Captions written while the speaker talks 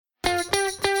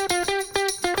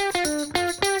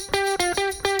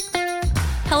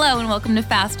welcome to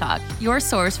Fast Talk, your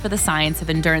source for the science of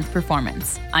endurance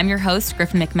performance. I'm your host,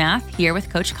 Griffin McMath, here with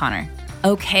Coach Connor.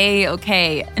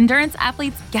 Okay. Endurance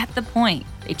athletes get the point.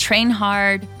 They train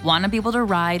hard, want to be able to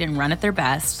ride and run at their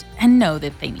best, and know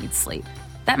that they need sleep.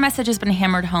 That message has been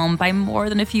hammered home by more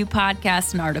than a few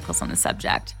podcasts and articles on the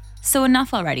subject. So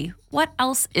enough already. What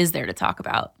else is there to talk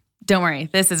about? Don't worry,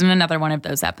 this isn't another one of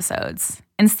those episodes.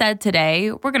 Instead,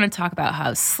 today, we're going to talk about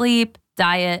how sleep,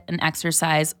 diet, and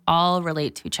exercise all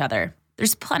relate to each other.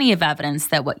 There's plenty of evidence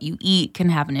that what you eat can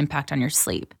have an impact on your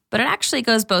sleep, but it actually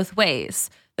goes both ways.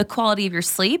 The quality of your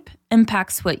sleep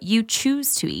impacts what you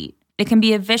choose to eat. It can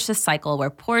be a vicious cycle where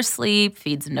poor sleep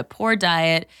feeds into poor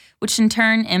diet, which in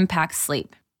turn impacts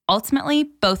sleep. Ultimately,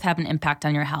 both have an impact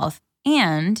on your health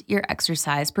and your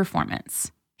exercise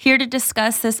performance. Here to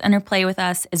discuss this interplay with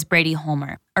us is Brady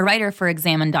Holmer, a writer for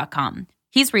Examine.com.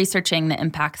 He's researching the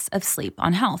impacts of sleep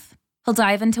on health. He'll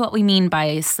dive into what we mean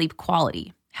by sleep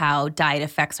quality, how diet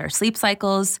affects our sleep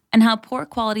cycles, and how poor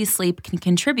quality sleep can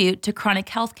contribute to chronic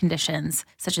health conditions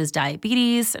such as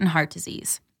diabetes and heart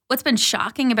disease. What's been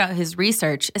shocking about his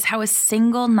research is how a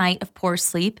single night of poor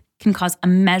sleep can cause a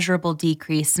measurable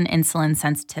decrease in insulin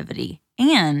sensitivity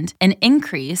and an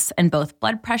increase in both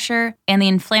blood pressure and the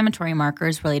inflammatory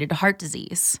markers related to heart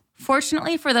disease.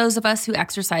 Fortunately for those of us who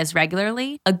exercise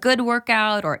regularly, a good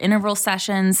workout or interval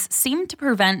sessions seem to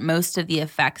prevent most of the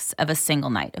effects of a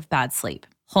single night of bad sleep.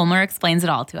 Holmer explains it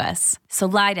all to us. So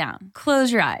lie down,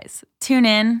 close your eyes, tune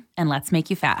in, and let's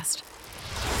make you fast.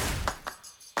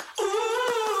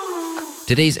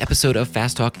 Today's episode of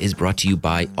Fast Talk is brought to you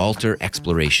by Alter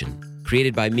Exploration.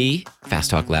 Created by me, Fast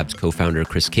Talk Labs co-founder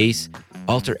Chris Case,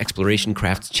 Alter Exploration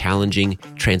crafts challenging,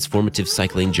 transformative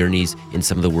cycling journeys in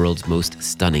some of the world's most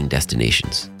stunning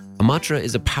destinations. A mantra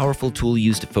is a powerful tool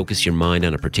used to focus your mind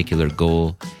on a particular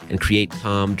goal and create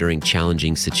calm during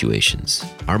challenging situations.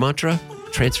 Our mantra?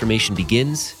 Transformation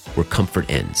begins where comfort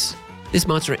ends. This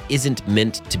mantra isn't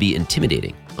meant to be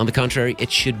intimidating. On the contrary,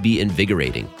 it should be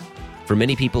invigorating. For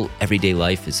many people, everyday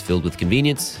life is filled with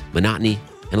convenience, monotony,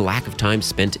 and a lack of time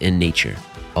spent in nature.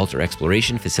 Alter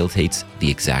Exploration facilitates the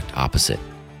exact opposite.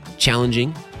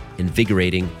 Challenging,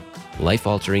 invigorating,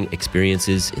 life-altering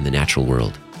experiences in the natural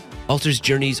world. Alter's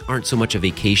journeys aren't so much a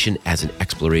vacation as an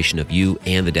exploration of you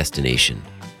and the destination.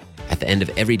 At the end of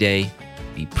every day,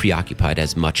 be preoccupied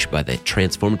as much by the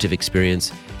transformative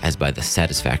experience as by the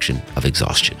satisfaction of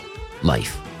exhaustion.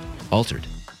 Life altered.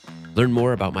 Learn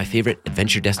more about my favorite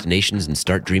adventure destinations and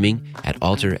start dreaming at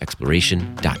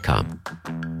alterexploration.com.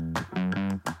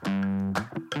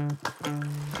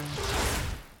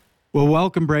 Well,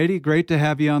 welcome, Brady. Great to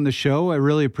have you on the show. I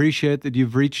really appreciate that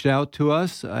you've reached out to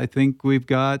us. I think we've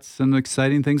got some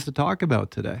exciting things to talk about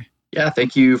today. Yeah,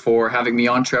 thank you for having me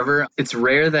on, Trevor. It's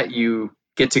rare that you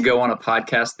get to go on a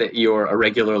podcast that you're a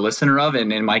regular listener of.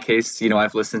 And in my case,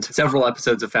 I've listened to several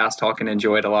episodes of Fast Talk and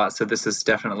enjoyed a lot. So this is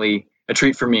definitely a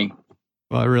treat for me.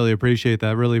 Well, I really appreciate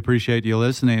that. I really appreciate you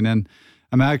listening. And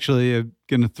I'm actually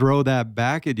going to throw that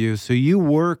back at you. So you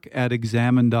work at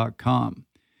Examine.com.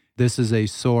 This is a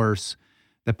source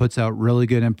that puts out really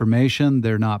good information.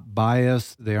 They're not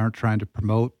biased. They aren't trying to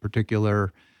promote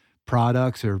particular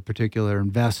products or particular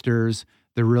investors.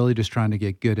 They're really just trying to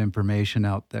get good information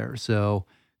out there. So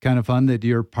kind of fun that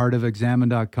you're part of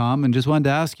Examine.com. And just wanted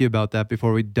to ask you about that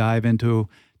before we dive into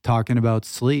talking about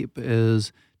sleep.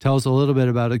 Tell us a little bit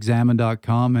about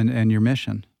Examine.com and your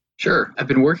mission. Sure. I've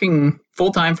been working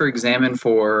full-time for Examine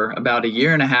for about a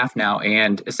year and a half now.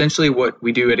 And essentially what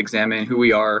we do at Examine, who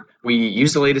we are, we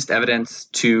use the latest evidence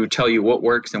to tell you what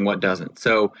works and what doesn't.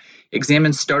 So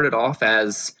Examine started off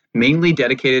as mainly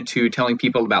dedicated to telling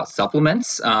people about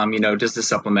supplements. Does the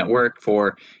supplement work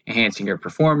for enhancing your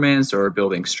performance or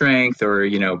building strength or,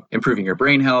 improving your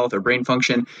brain health or brain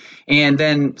function? And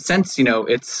then since,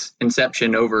 its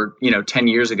inception over, 10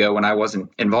 years ago when I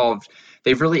wasn't involved,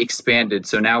 they've really expanded.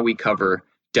 So now we cover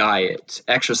diet,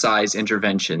 exercise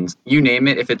interventions, you name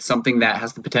it. If it's something that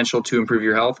has the potential to improve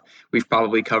your health, we've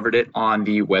probably covered it on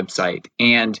the website.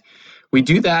 And we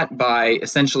do that by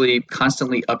essentially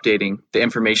constantly updating the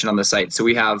information on the site. So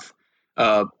we have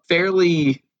a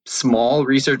fairly small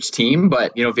research team,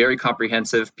 but very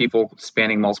comprehensive, people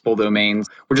spanning multiple domains.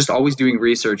 We're just always doing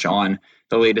research on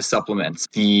the latest supplements,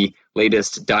 the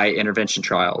latest diet intervention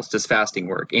trials, does fasting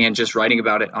work, and just writing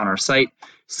about it on our site,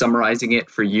 summarizing it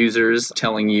for users,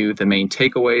 telling you the main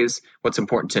takeaways, what's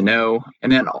important to know, and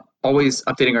then always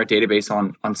updating our database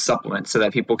on supplements so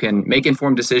that people can make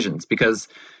informed decisions, because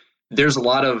there's a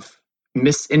lot of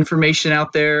misinformation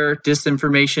out there,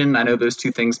 disinformation. I know those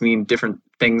two things mean different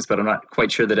things, but I'm not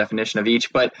quite sure the definition of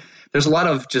each. But there's a lot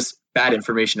of just bad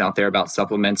information out there about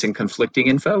supplements and conflicting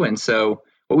info. And so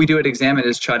what we do at Examine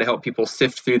is try to help people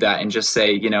sift through that and just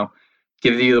say,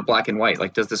 give you the black and white.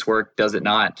 Like, does this work? Does it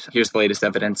not? Here's the latest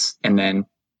evidence. And then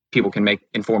people can make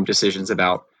informed decisions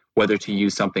about whether to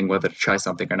use something, whether to try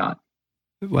something or not.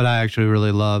 What I actually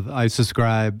really love, I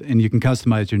subscribe, and you can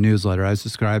customize your newsletter. I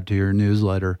subscribe to your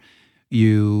newsletter.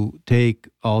 You take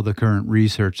all the current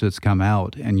research that's come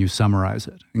out and you summarize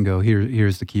it and go,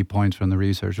 here's the key points from the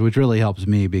research, which really helps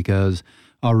me because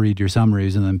I'll read your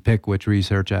summaries and then pick which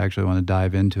research I actually want to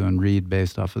dive into and read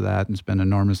based off of that. And it's been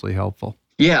enormously helpful.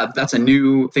 Yeah, that's a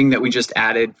new thing that we just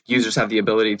added. Users have the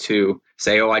ability to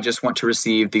say, I just want to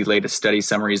receive the latest study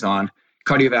summaries on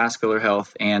cardiovascular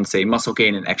health and say muscle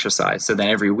gain and exercise. So then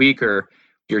every week or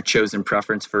your chosen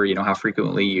preference for, how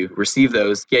frequently you receive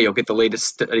those, you'll get the latest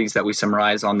studies that we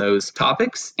summarize on those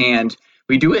topics. And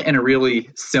we do it in a really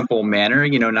simple manner,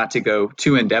 not to go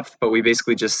too in depth, but we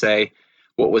basically just say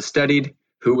what was studied,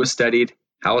 who was studied,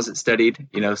 how was it studied,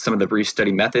 some of the brief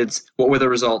study methods, what were the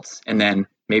results, and then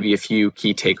maybe a few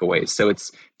key takeaways. So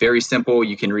it's very simple.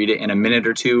 You can read it in a minute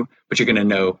or two, but you're going to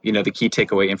know, the key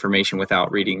takeaway information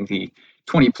without reading the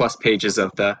 20 plus pages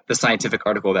of the scientific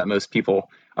article that most people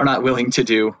are not willing to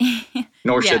do,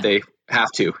 nor should they have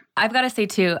to. I've got to say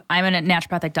too, I'm a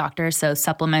naturopathic doctor, so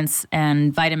supplements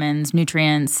and vitamins,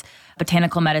 nutrients,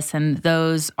 botanical medicine,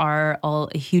 those are all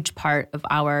a huge part of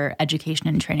our education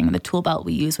and training, the tool belt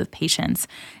we use with patients.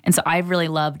 And so I've really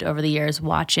loved over the years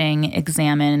watching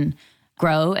Examine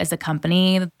grow as a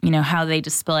company, how they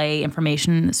display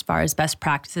information as far as best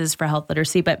practices for health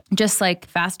literacy. But just like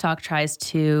Fast Talk tries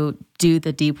to do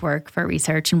the deep work for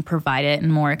research and provide it in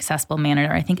a more accessible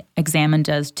manner, I think Examine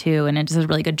does too. And it does a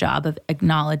really good job of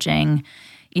acknowledging,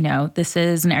 this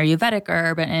is an Ayurvedic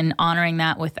herb and honoring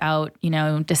that without,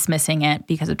 dismissing it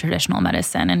because of traditional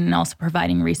medicine, and also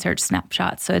providing research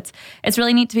snapshots. So it's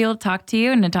really neat to be able to talk to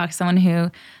you and to talk to someone who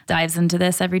dives into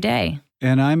this every day.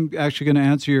 And I'm actually going to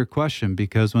answer your question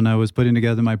because when I was putting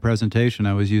together my presentation,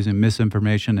 I was using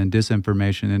misinformation and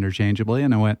disinformation interchangeably.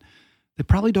 And I went, they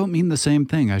probably don't mean the same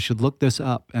thing. I should look this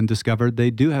up, and discovered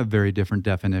they do have very different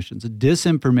definitions.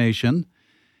 Disinformation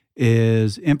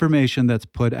is information that's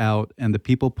put out and the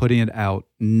people putting it out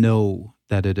know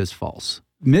that it is false.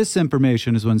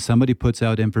 Misinformation is when somebody puts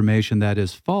out information that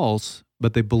is false,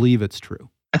 but they believe it's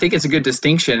true. I think it's a good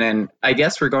distinction. And I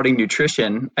guess regarding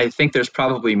nutrition, I think there's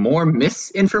probably more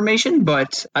misinformation,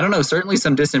 but I don't know, certainly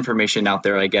some disinformation out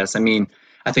there, I guess. I mean,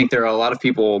 I think there are a lot of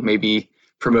people maybe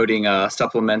promoting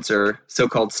supplements or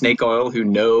so-called snake oil who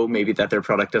know maybe that their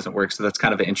product doesn't work. So that's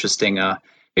kind of an interesting,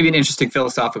 maybe an interesting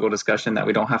philosophical discussion that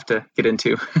we don't have to get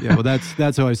into. Yeah, well,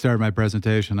 that's how I started my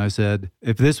presentation. I said,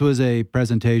 if this was a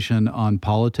presentation on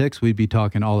politics, we'd be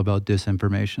talking all about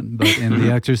disinformation. But in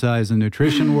the exercise and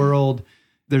nutrition world,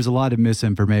 there's a lot of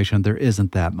misinformation. There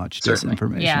isn't that much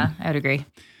disinformation. Yeah, I would agree.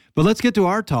 But let's get to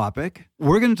our topic.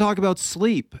 We're going to talk about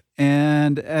sleep.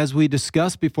 And as we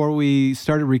discussed before we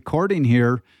started recording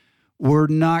here, we're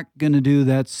not going to do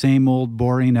that same old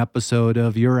boring episode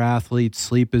of your athlete,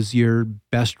 sleep is your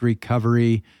best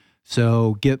recovery,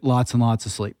 so get lots and lots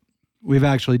of sleep. We've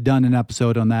actually done an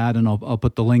episode on that, and I'll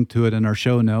put the link to it in our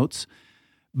show notes.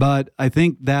 But I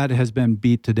think that has been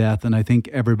beat to death, and I think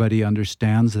everybody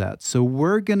understands that. So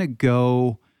we're going to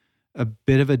go a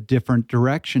bit of a different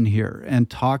direction here and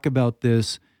talk about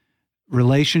this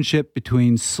relationship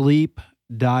between sleep,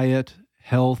 diet,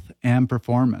 health, and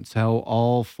performance, how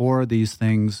all four of these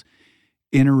things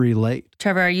interrelate.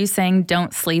 Trevor, are you saying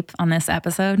don't sleep on this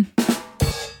episode?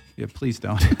 Yeah, please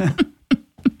don't.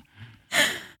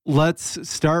 Let's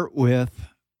start with,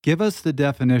 give us the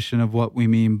definition of what we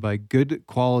mean by good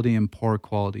quality and poor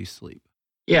quality sleep.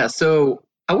 Yeah, so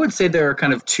I would say there are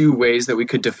kind of two ways that we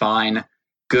could define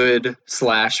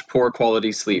good/poor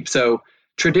quality sleep. So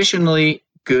traditionally,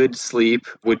 good sleep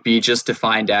would be just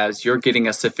defined as you're getting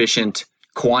a sufficient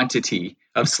quantity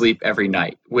of sleep every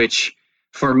night, which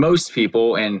for most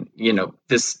people, and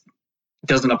this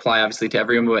doesn't apply obviously to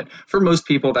everyone, but for most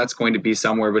people, that's going to be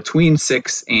somewhere between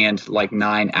 6 and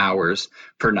 9 hours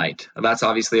per night. That's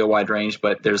obviously a wide range,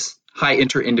 but there's high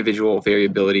inter-individual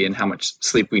variability in how much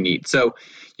sleep we need. So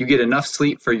you get enough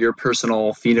sleep for your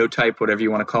personal phenotype, whatever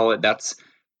you want to call it. That's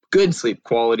good sleep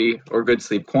quality or good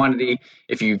sleep quantity.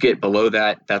 If you get below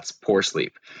that, that's poor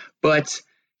sleep. But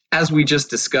as we just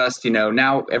discussed,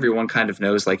 now everyone kind of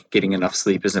knows getting enough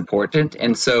sleep is important.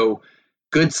 And so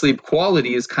good sleep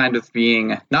quality is kind of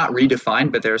being not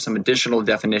redefined, but there are some additional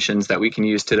definitions that we can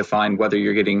use to define whether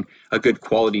you're getting a good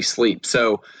quality sleep.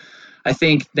 So I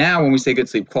think now when we say good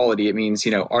sleep quality, it means,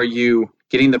 are you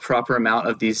getting the proper amount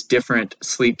of these different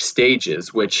sleep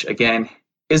stages, which again,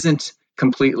 isn't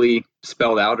completely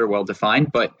spelled out or well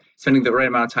defined, but spending the right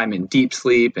amount of time in deep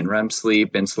sleep and REM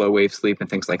sleep and slow wave sleep and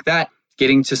things like that,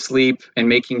 getting to sleep and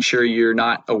making sure you're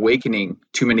not awakening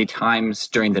too many times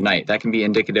during the night. That can be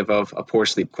indicative of a poor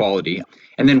sleep quality.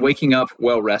 And then waking up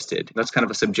well rested. That's kind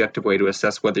of a subjective way to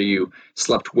assess whether you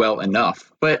slept well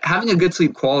enough. But having a good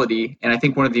sleep quality, and I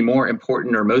think one of the more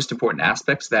important or most important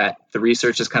aspects that the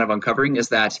research is kind of uncovering, is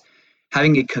that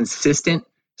having a consistent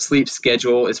sleep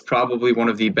schedule is probably one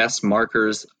of the best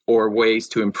markers or ways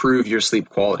to improve your sleep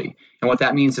quality. And what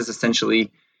that means is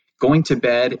essentially going to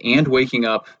bed and waking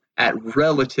up at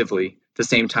relatively the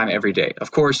same time every day. Of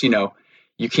course,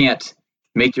 you can't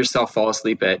make yourself fall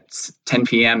asleep at 10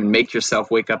 p.m. and make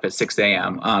yourself wake up at 6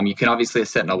 a.m. You can obviously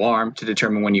set an alarm to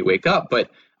determine when you wake up,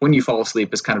 but when you fall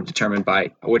asleep is kind of determined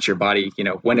by what your body,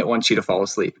 when it wants you to fall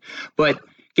asleep. But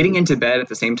getting into bed at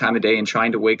the same time of day and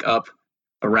trying to wake up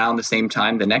around the same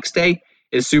time the next day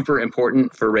is super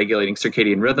important for regulating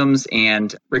circadian rhythms.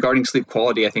 And regarding sleep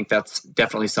quality, I think that's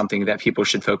definitely something that people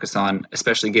should focus on,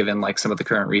 especially given some of the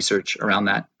current research around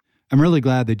that. I'm really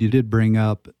glad that you did bring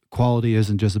up quality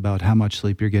isn't just about how much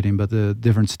sleep you're getting, but the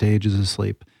different stages of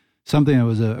sleep. Something that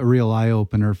was a real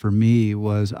eye-opener for me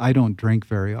was I don't drink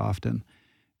very often.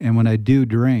 And when I do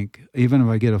drink, even if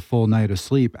I get a full night of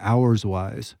sleep,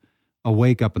 hours-wise, I'll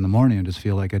wake up in the morning and just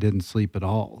feel like I didn't sleep at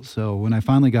all. So when I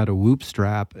finally got a Whoop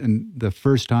strap, and the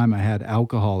first time I had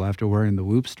alcohol after wearing the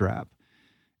Whoop strap,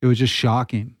 it was just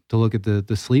shocking to look at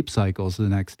the sleep cycles the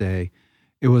next day.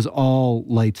 It was all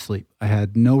light sleep. I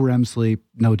had no REM sleep,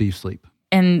 no deep sleep.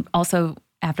 And also,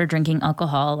 after drinking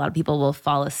alcohol, a lot of people will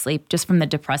fall asleep just from the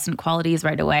depressant qualities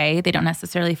right away. They don't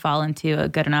necessarily fall into a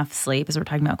good enough sleep, as we're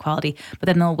talking about quality, but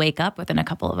then they'll wake up within a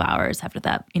couple of hours after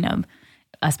that,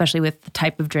 especially with the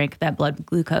type of drink, that blood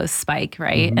glucose spike,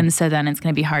 right? Mm-hmm. And so then it's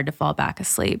going to be hard to fall back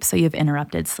asleep. So you have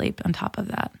interrupted sleep on top of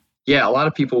that. Yeah, a lot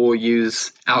of people will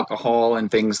use alcohol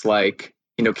and things like,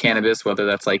 cannabis, whether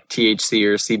that's like THC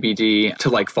or CBD,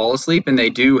 to fall asleep. And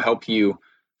they do help you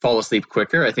fall asleep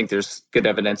quicker. I think there's good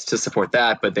evidence to support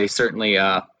that, but they certainly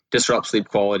disrupt sleep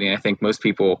quality. And I think most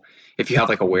people, if you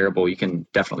have a wearable, you can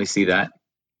definitely see that.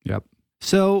 Yep.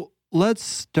 So let's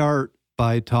start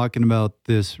by talking about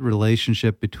this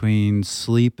relationship between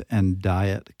sleep and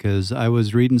diet, because I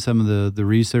was reading some of the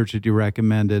research that you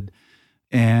recommended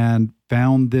and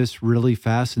found this really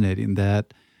fascinating,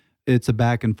 that it's a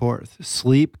back and forth.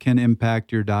 Sleep can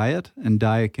impact your diet and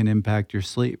diet can impact your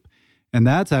sleep. And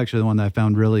that's actually the one that I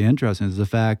found really interesting, is the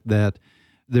fact that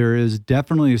there is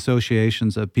definitely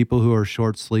associations of people who are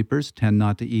short sleepers tend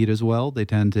not to eat as well. They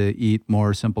tend to eat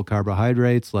more simple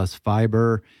carbohydrates, less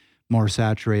fiber, more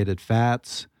saturated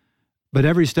fats. But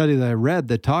every study that I read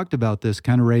that talked about this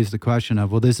kind of raised the question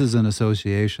of, well, this is an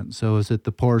association. So is it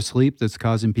the poor sleep that's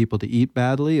causing people to eat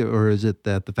badly, or is it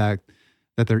that the fact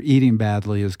that they're eating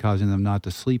badly is causing them not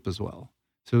to sleep as well?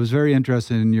 So it was very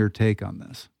interesting in your take on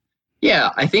this.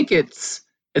 Yeah, I think it's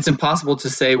impossible to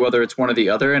say whether it's one or the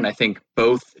other, and I think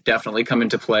both definitely come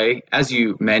into play. As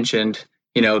you mentioned,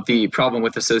 the problem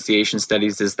with association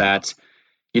studies is that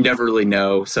you never really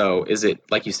know. So is it,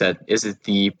 like you said, is it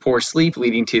the poor sleep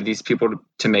leading to these people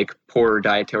to make poor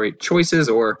dietary choices,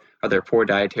 or are there poor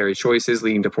dietary choices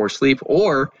leading to poor sleep?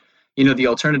 Or, the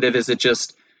alternative, is it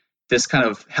just this kind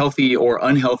of healthy or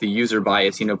unhealthy user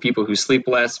bias? People who sleep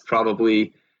less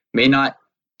probably may not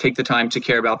take the time to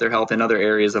care about their health in other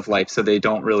areas of life, so they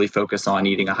don't really focus on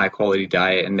eating a high quality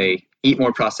diet, and they eat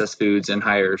more processed foods and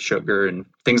higher sugar and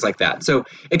things like that. So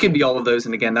it could be all of those.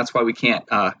 And again, that's why we can't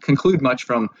conclude much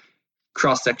from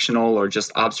cross-sectional or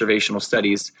just observational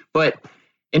studies. But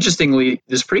interestingly,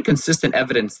 there's pretty consistent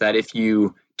evidence that if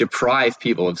you deprive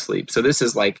people of sleep, so this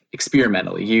is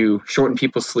experimentally, you shorten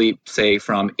people's sleep, say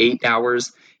from 8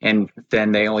 hours, and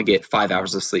then they only get 5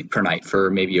 hours of sleep per night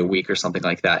for maybe a week or something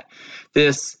like that.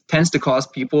 This tends to cause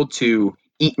people to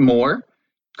eat more,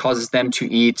 causes them to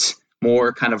eat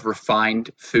more kind of refined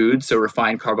foods, so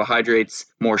refined carbohydrates,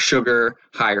 more sugar,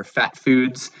 higher fat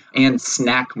foods, and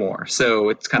snack more. So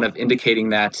it's kind of indicating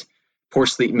that poor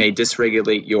sleep may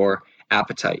dysregulate your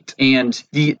appetite. And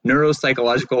the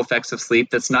neuropsychological effects of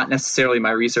sleep, that's not necessarily my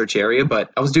research area,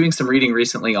 but I was doing some reading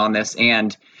recently on this,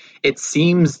 and it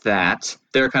seems that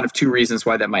there are kind of two reasons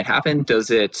why that might happen.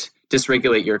 Does it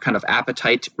dysregulate your kind of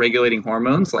appetite regulating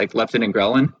hormones like leptin and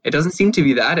ghrelin? It doesn't seem to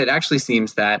be that. It actually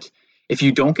seems that if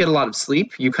you don't get a lot of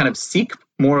sleep, you kind of seek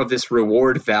more of this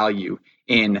reward value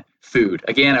in food.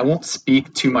 Again, I won't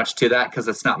speak too much to that because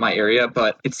it's not my area,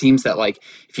 but it seems that like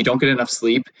if you don't get enough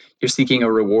sleep, you're seeking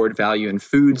a reward value in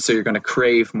food. So you're going to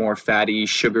crave more fatty,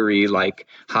 sugary, like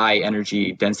high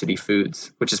energy density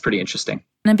foods, which is pretty interesting.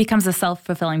 And it becomes a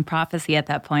self-fulfilling prophecy at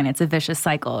that point. It's a vicious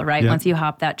cycle, right? Yeah. Once you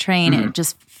hop that train, it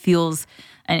just fuels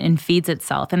and feeds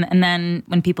itself. And then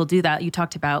when people do that, you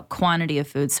talked about quantity of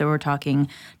food. So we're talking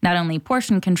not only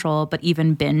portion control, but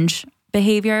even binge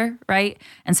behavior, right?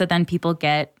 And so then people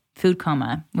get food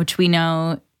coma, which we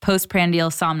know postprandial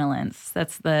somnolence.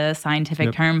 That's the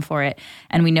scientific term for it.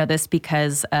 And we know this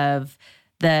because of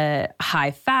the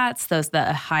high fats,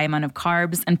 the high amount of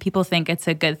carbs, and people think it's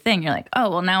a good thing. You're like, oh,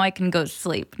 well, now I can go to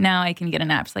sleep. Now I can get a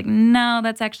nap. It's like, no,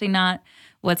 that's actually not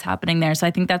what's happening there. So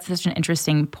I think that's such an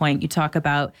interesting point. You talk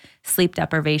about sleep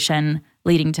deprivation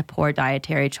leading to poor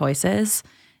dietary choices,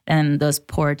 and those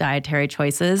poor dietary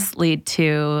choices lead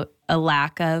to a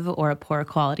lack of or a poor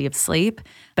quality of sleep.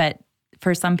 But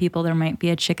for some people, there might be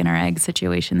a chicken or egg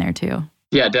situation there too.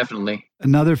 Yeah, definitely.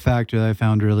 Another factor that I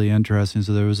found really interesting,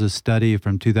 so there was a study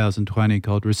from 2020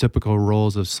 called Reciprocal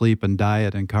Roles of Sleep and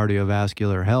Diet in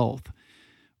Cardiovascular Health.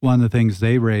 One of the things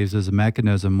they raised as a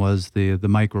mechanism was the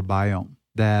microbiome,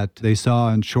 that they saw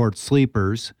in short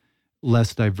sleepers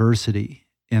less diversity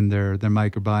in their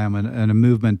microbiome and a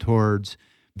movement towards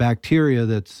bacteria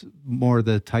that's more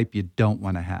the type you don't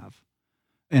want to have.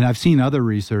 And I've seen other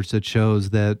research that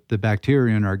shows that the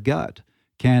bacteria in our gut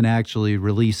can actually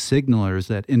release signalers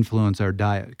that influence our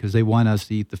diet because they want us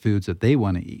to eat the foods that they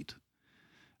want to eat.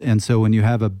 And so when you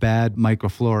have a bad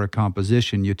microflora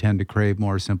composition, you tend to crave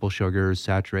more simple sugars,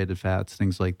 saturated fats,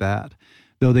 things like that.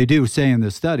 Though they do say in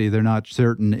this study, they're not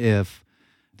certain if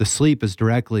the sleep is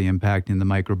directly impacting the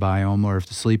microbiome or if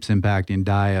the sleep's impacting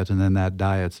diet and then that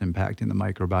diet's impacting the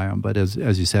microbiome. But as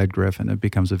you said, Griffin, it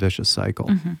becomes a vicious cycle.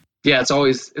 Mm-hmm. Yeah, it's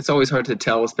always hard to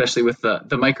tell, especially with the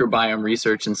microbiome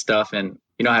research and stuff. And,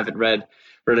 I haven't read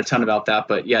a ton about that,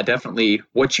 but yeah, definitely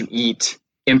what you eat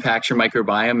impacts your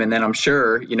microbiome. And then I'm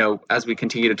sure, as we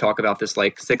continue to talk about this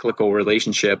like cyclical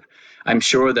relationship, I'm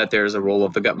sure that there's a role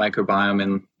of the gut microbiome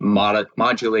in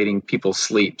modulating people's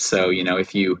sleep. So,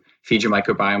 if you feed your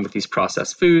microbiome with these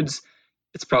processed foods,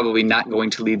 it's probably not going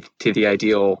to lead to the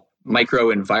ideal micro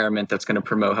environment that's going to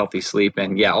promote healthy sleep.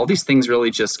 And yeah, all these things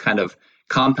really just kind of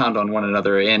compound on one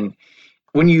another. And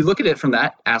when you look at it from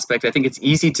that aspect, I think it's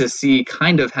easy to see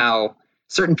kind of how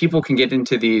certain people can get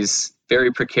into these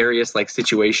very precarious like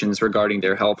situations regarding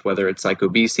their health, whether it's like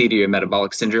obesity or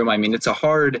metabolic syndrome. I mean, it's a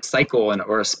hard cycle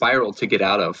or a spiral to get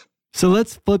out of. So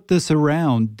let's flip this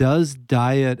around. Does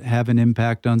diet have an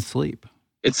impact on sleep?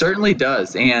 It certainly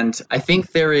does. And I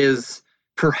think there is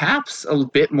perhaps a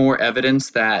bit more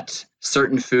evidence that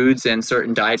certain foods and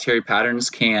certain dietary patterns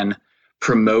can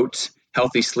promote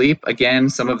healthy sleep. Again,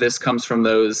 some of this comes from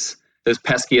those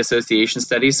pesky association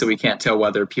studies, so we can't tell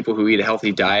whether people who eat a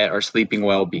healthy diet are sleeping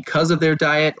well because of their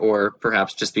diet or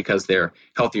perhaps just because they're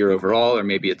healthier overall, or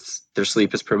maybe it's their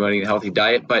sleep is promoting a healthy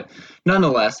diet. But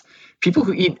nonetheless, people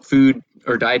who eat food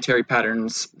or dietary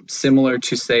patterns similar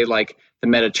to, say, like the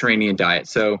Mediterranean diet,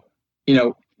 so,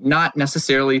 not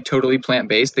necessarily totally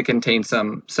plant-based, that contain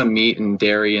some meat and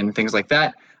dairy and things like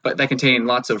that, but that contain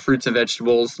lots of fruits and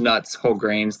vegetables, nuts, whole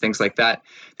grains, things like that.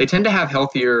 They tend to have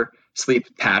healthier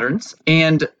sleep patterns.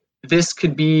 And this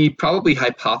could be probably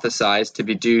hypothesized to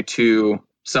be due to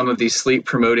some of these sleep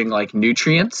promoting like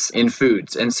nutrients in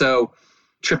foods. And so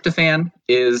tryptophan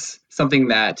is something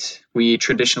that we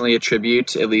traditionally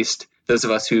attribute, at least those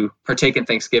of us who partake in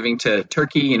Thanksgiving, to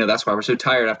turkey. That's why we're so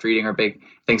tired after eating our big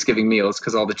Thanksgiving meals,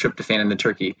 because all the tryptophan in the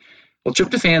turkey. Well,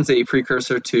 tryptophan is a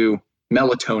precursor to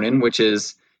melatonin, which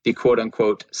is the quote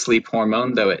unquote sleep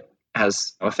hormone, though it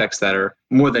has effects that are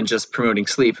more than just promoting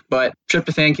sleep. But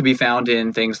tryptophan can be found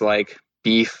in things like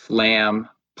beef, lamb,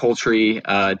 poultry,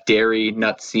 dairy,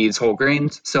 nuts, seeds, whole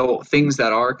grains. So things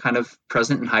that are kind of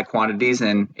present in high quantities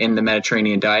in the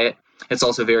Mediterranean diet. It's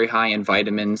also very high in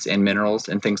vitamins and minerals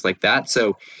and things like that.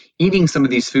 So eating some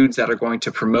of these foods that are going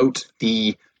to promote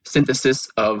the synthesis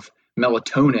of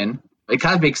melatonin, it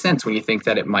kind of makes sense when you think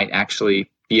that it might actually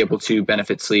be able to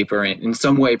benefit sleep or in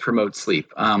some way promote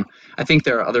sleep. I think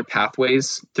there are other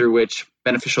pathways through which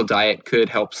beneficial diet could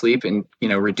help sleep and,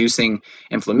 reducing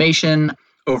inflammation,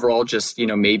 overall just,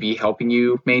 maybe helping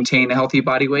you maintain a healthy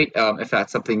body weight, if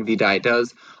that's something the diet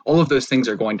does. All of those things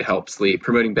are going to help sleep,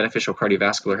 promoting beneficial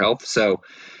cardiovascular health. So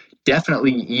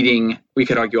definitely eating, we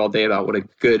could argue all day about what a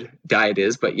good diet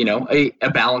is, but,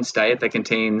 a balanced diet that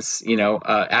contains,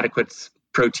 adequate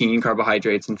protein,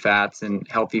 carbohydrates, and fats and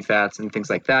healthy fats and things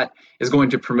like that is going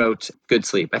to promote good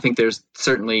sleep. I think there's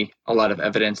certainly a lot of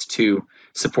evidence to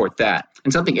support that.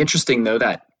 And something interesting, though,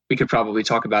 that we could probably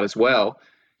talk about as well,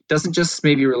 doesn't just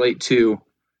maybe relate to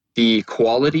the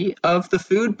quality of the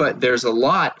food, but there's a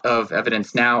lot of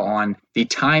evidence now on the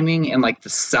timing and like the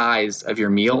size of your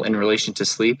meal in relation to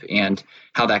sleep and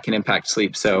how that can impact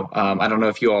sleep. So I don't know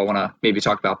if you all want to maybe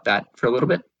talk about that for a little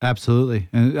bit. Absolutely.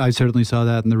 And I certainly saw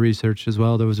that in the research as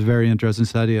well. There was a very interesting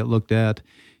study that looked at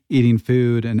eating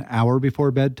food an hour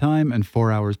before bedtime and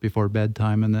 4 hours before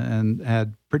bedtime and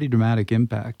had pretty dramatic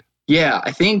impact. Yeah,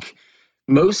 I think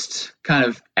most kind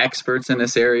of experts in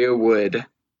this area would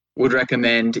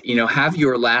recommend, have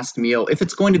your last meal, if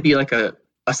it's going to be like a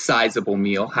sizable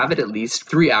meal, have it at least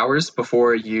 3 hours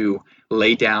before you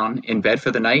lay down in bed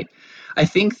for the night. I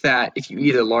think that if you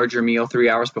eat a larger meal 3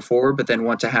 hours before, but then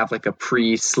want to have like a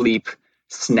pre-sleep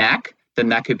snack, then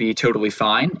that could be totally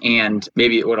fine. And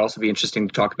maybe it would also be interesting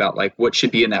to talk about like what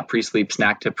should be in that pre-sleep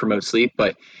snack to promote sleep.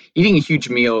 But eating a huge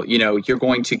meal, you're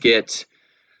going to get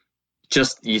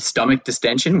just the stomach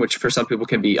distension, which for some people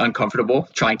can be uncomfortable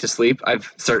trying to sleep.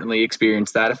 I've certainly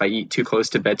experienced that if I eat too close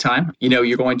to bedtime.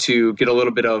 You're going to get a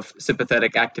little bit of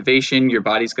sympathetic activation. Your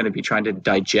body's going to be trying to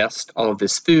digest all of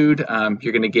this food.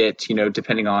 You're going to get,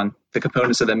 depending on the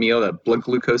components of the meal, the blood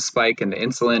glucose spike and the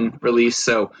insulin release.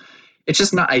 So it's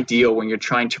just not ideal when you're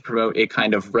trying to promote a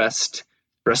kind of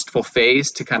restful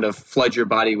phase to kind of flood your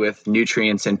body with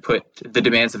nutrients and put the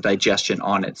demands of digestion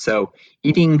on it. So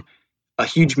eating a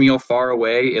huge meal far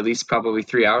away, at least probably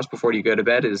 3 hours before you go to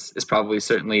bed is probably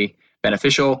certainly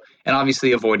beneficial. And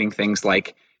obviously avoiding things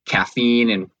like caffeine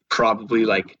and probably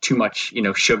like too much,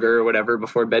 sugar or whatever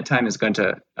before bedtime is going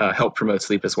to help promote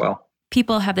sleep as well.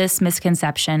 People have this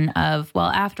misconception of, well,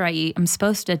 after I eat, I'm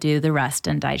supposed to do the rest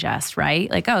and digest,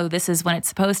 right? Like, oh, this is when it's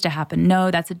supposed to happen.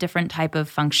 No, that's a different type of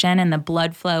function, and the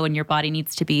blood flow in your body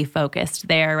needs to be focused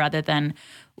there rather than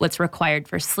what's required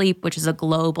for sleep, which is a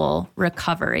global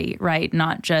recovery, right?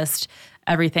 Not just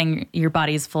everything, your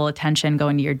body's full attention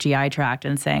going to your GI tract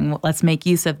and saying, well, let's make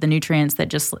use of the nutrients that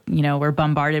just, we're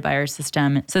bombarded by our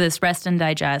system. So this rest and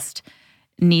digest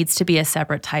needs to be a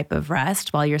separate type of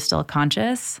rest while you're still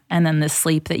conscious. And then the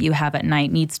sleep that you have at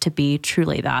night needs to be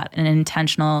truly that, an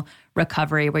intentional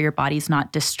recovery where your body's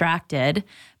not distracted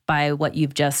by what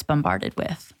you've just bombarded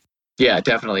with. Yeah,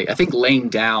 definitely. I think laying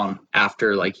down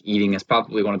after like eating is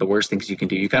probably one of the worst things you can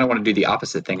do. You kind of want to do the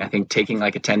opposite thing. I think taking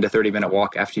like a 10 to 30 minute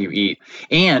walk after you eat.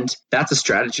 And that's a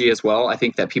strategy as well. I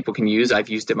think that people can use. I've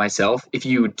used it myself. If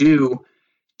you do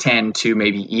tend to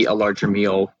maybe eat a larger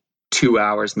meal 2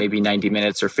 hours, maybe 90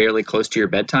 minutes or fairly close to your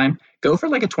bedtime, go for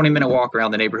like a 20-minute walk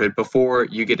around the neighborhood before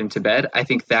you get into bed. I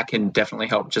think that can definitely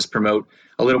help just promote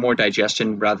a little more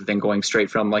digestion rather than going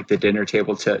straight from like the dinner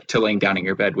table to laying down in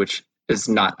your bed, which is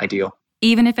not ideal.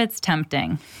 Even if it's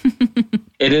tempting.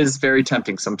 It is very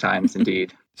tempting sometimes,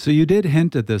 indeed. So you did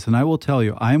hint at this, and I will tell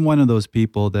you, I'm one of those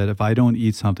people that if I don't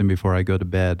eat something before I go to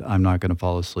bed, I'm not going to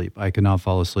fall asleep. I cannot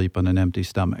fall asleep on an empty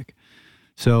stomach.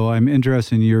 So I'm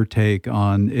interested in your take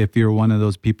on, if you're one of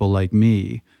those people like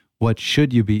me, what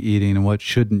should you be eating and what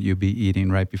shouldn't you be eating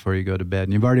right before you go to bed?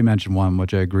 And you've already mentioned one,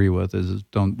 which I agree with, is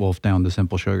don't wolf down the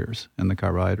simple sugars and the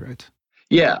carbohydrates.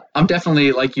 Yeah, I'm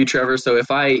definitely like you, Trevor. So if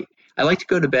I like to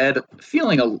go to bed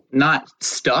feeling not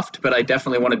stuffed, but I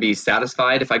definitely want to be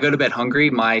satisfied. If I go to bed hungry,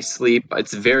 my sleep,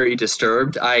 it's very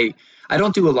disturbed. I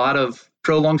don't do a lot of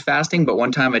prolonged fasting, but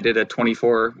one time I did a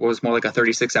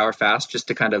 36-hour fast just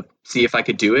to kind of see if I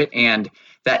could do it. And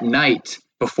that night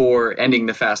before ending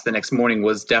the fast the next morning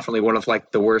was definitely one of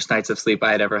like the worst nights of sleep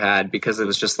I had ever had, because it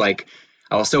was just like,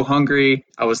 I was so hungry.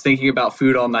 I was thinking about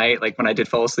food all night. Like when I did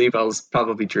fall asleep, I was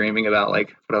probably dreaming about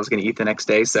like what I was going to eat the next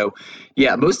day. So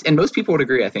yeah, most people would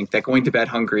agree, I think, that going to bed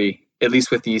hungry, at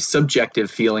least with the subjective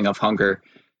feeling of hunger,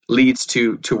 leads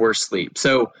to worse sleep.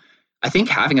 So I think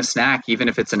having a snack, even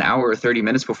if it's an hour or 30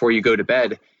 minutes before you go to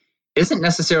bed, isn't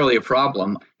necessarily a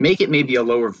problem. Make it maybe a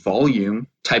lower volume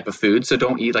type of food. So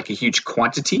don't eat like a huge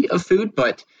quantity of food,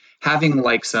 but having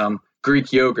like some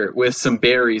Greek yogurt with some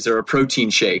berries or a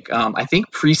protein shake. I think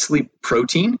pre-sleep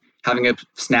protein, having a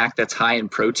snack that's high in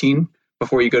protein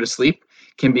before you go to sleep,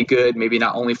 can be good, maybe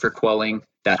not only for quelling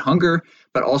that hunger,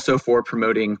 but also for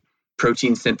promoting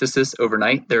protein synthesis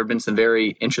overnight. There have been some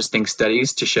very interesting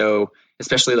studies to show,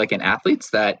 especially like in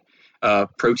athletes, that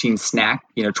protein snack,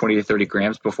 20 to 30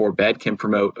 grams before bed can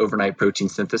promote overnight protein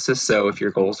synthesis. So if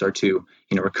your goals are to,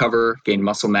 recover, gain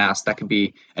muscle mass, that could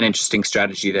be an interesting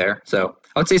strategy there. So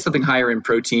I would say something higher in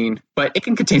protein, but it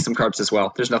can contain some carbs as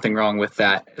well. There's nothing wrong with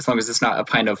that, as long as it's not a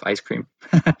pint of ice cream.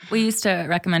 We used to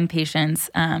recommend patients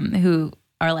who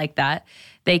are like that.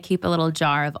 They keep a little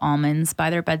jar of almonds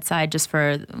by their bedside just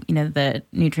for, the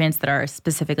nutrients that are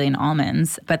specifically in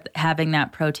almonds. But having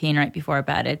that protein right before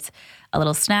bed, it's a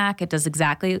little snack. It does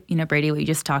exactly, Brady, what you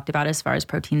just talked about as far as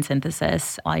protein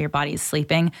synthesis while your body is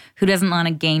sleeping. Who doesn't want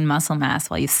to gain muscle mass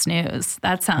while you snooze?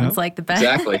 That sounds like the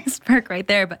best perk right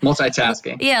there. But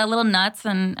multitasking. Yeah, a little nuts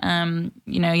and,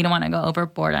 you don't want to go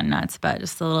overboard on nuts, but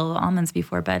just a little almonds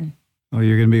before bed. Well,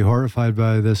 you're going to be horrified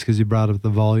by this because you brought up the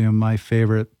volume. My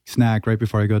favorite snack right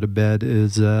before I go to bed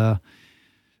is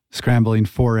scrambling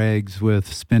 4 eggs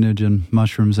with spinach and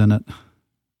mushrooms in it.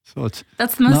 So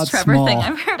that's the most Trevor thing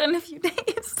I've heard in a few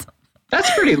days.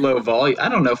 That's pretty low volume. I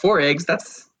don't know, 4 eggs,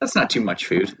 that's not too much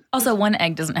food. Also, 1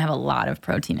 egg doesn't have a lot of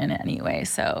protein in it anyway,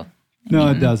 so.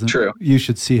 It doesn't. True. You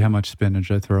should see how much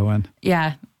spinach I throw in.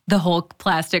 Yeah, the whole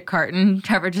plastic carton.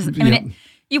 Trevor just,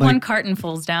 one carton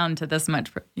falls down to this much,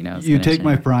 spinach. You take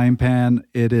my frying pan,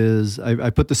 it is, I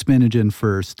put the spinach in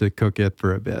first to cook it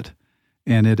for a bit,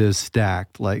 and it is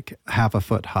stacked like half a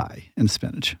foot high in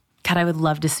spinach. God, I would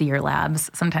love to see your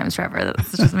labs sometimes, Trevor.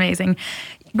 That's just amazing.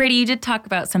 Brady, you did talk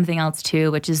about something else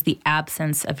too, which is the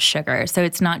absence of sugar. So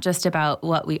it's not just about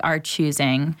what we are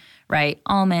choosing, right?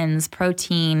 Almonds,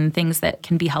 protein, things that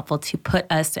can be helpful to put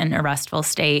us in a restful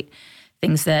state,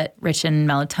 things that rich in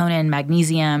melatonin,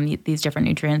 magnesium, these different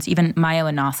nutrients. Even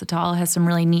myo-inositol has some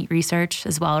really neat research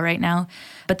as well right now.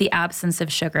 But the absence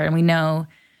of sugar, and we know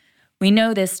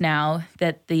this now,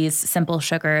 that these simple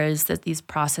sugars, that these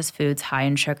processed foods high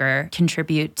in sugar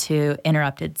contribute to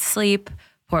interrupted sleep,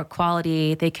 poor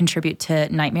quality. They contribute to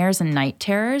nightmares and night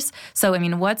terrors. So,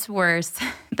 what's worse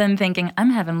than thinking, I'm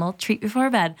having a little treat before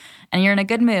bed, and you're in a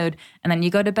good mood, and then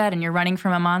you go to bed and you're running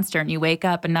from a monster, and you wake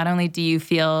up, and not only do you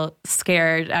feel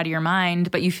scared out of your mind,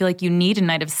 but you feel like you need a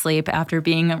night of sleep after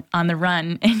being on the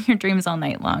run in your dreams all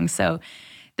night long. So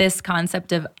this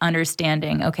concept of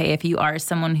understanding, okay, if you are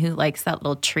someone who likes that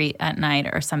little treat at night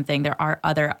or something, there are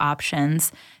other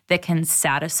options that can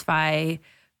satisfy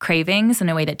cravings in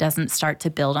a way that doesn't start to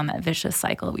build on that vicious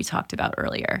cycle we talked about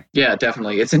earlier. Yeah,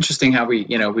 definitely. It's interesting how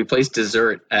we place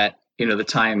dessert at, the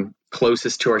time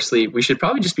closest to our sleep. We should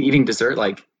probably just be eating dessert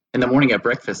like in the morning at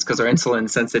breakfast because our insulin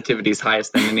sensitivity is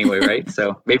highest then anyway, right?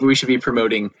 So maybe we should be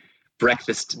promoting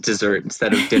breakfast dessert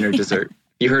instead of dinner dessert.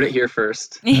 You heard it here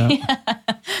first. Yeah.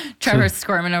 Trevor's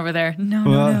squirming over there.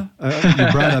 No.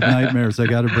 You brought up nightmares. I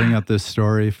got to bring up this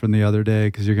story from the other day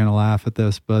because you're going to laugh at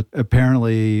this. But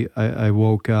apparently I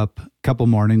woke up a couple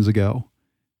mornings ago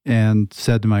and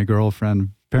said to my girlfriend,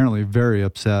 apparently very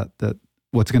upset that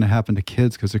what's going to happen to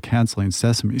kids because they're canceling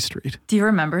Sesame Street. Do you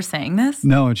remember saying this?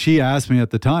 No. And she asked me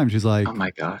at the time, she's like, oh my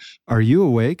gosh, are you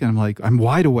awake? And I'm like, I'm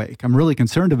wide awake. I'm really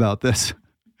concerned about this.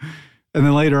 And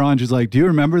then later on, she's like, do you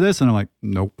remember this? And I'm like,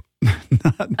 nope.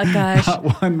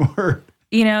 Not one word.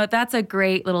 That's a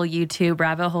great little YouTube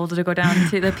rabbit hole to go down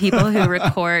to. The people who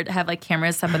record, have like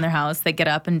cameras up in their house that get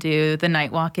up and do the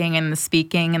night walking and the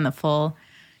speaking and the full.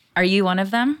 Are you one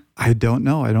of them? I don't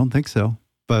know. I don't think so,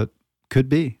 but could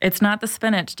be. It's not the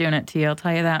spinach doing it to you, I'll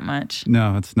tell you that much.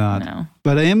 No, it's not. No.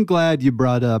 But I am glad you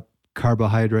brought up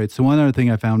carbohydrates. So one other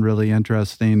thing I found really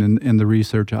interesting in the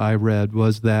research I read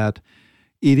was that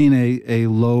eating a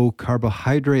low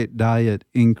carbohydrate diet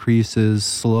increases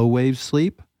slow wave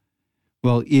sleep,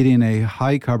 while eating a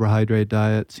high carbohydrate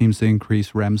diet seems to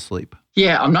increase REM sleep.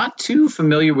 Yeah, I'm not too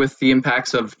familiar with the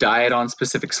impacts of diet on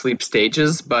specific sleep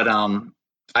stages, but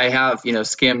I have,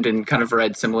 skimmed and kind of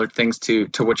read similar things to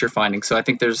what you're finding. So I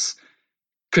think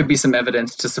could be some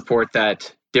evidence to support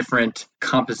that different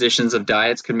compositions of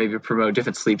diets could maybe promote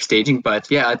different sleep staging.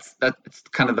 But yeah, it's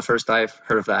kind of the first I've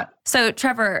heard of that. So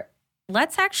Trevor,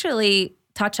 let's actually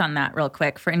touch on that real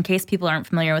quick in case people aren't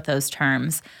familiar with those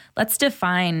terms. Let's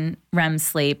define REM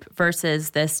sleep versus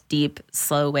this deep,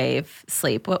 slow wave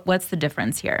sleep. What's the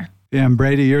difference here? Yeah, and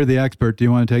Brady, you're the expert. Do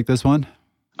you want to take this one?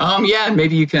 Yeah,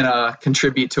 maybe you can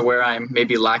contribute to where I'm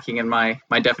maybe lacking in my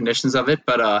definitions of it.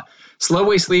 But slow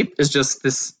wave sleep is just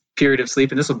this period of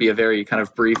sleep, and this will be a very kind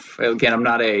of brief. Again, I'm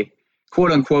not a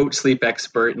quote unquote sleep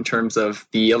expert in terms of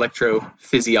the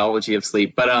electrophysiology of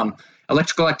sleep, but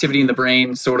electrical activity in the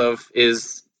brain sort of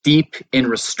is deep and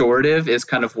restorative is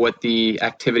kind of what the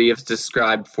activity is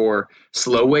described for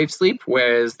slow wave sleep,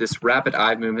 whereas this rapid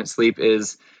eye movement sleep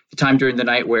is the time during the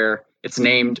night where it's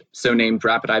named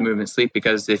rapid eye movement sleep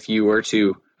because if you were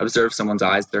to observe someone's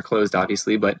eyes, they're closed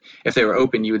obviously, but if they were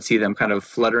open, you would see them kind of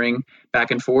fluttering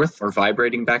back and forth or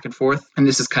vibrating back and forth. And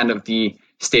this is kind of the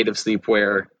state of sleep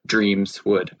where dreams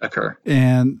would occur.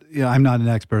 And I'm not an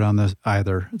expert on this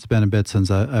either. It's been a bit since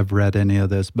I've read any of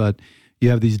this, but you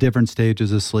have these different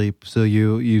stages of sleep. So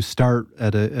you start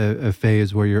at a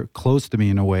phase where you're close to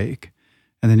being awake,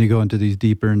 And then you go into these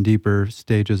deeper and deeper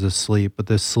stages of sleep. But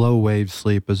this slow wave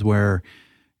sleep is where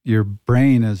your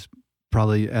brain is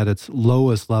probably at its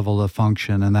lowest level of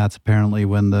function. And that's apparently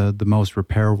when the most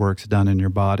repair work's done in your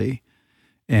body.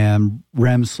 And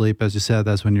REM sleep, as you said,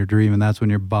 that's when you're dreaming. That's when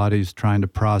your body's trying to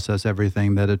process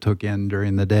everything that it took in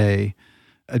during the day.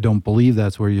 I don't believe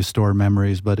that's where you store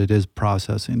memories, but it is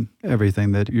processing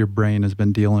everything that your brain has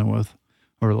been dealing with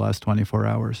over the last 24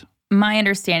 hours. My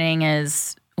understanding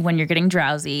is when you're getting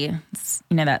drowsy,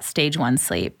 that stage 1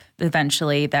 sleep,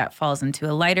 eventually that falls into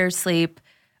a lighter sleep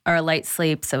or a light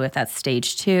sleep. So if that's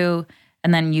stage 2,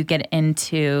 and then you get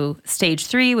into stage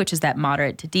 3, which is that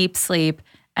moderate to deep sleep.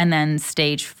 And then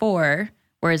stage 4,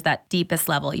 whereas that deepest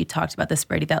level, you talked about this,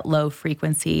 Brady, that low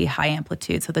frequency, high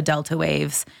amplitude, so the delta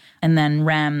waves. And then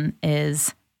REM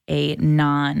is a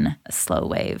non-slow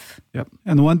wave. Yep.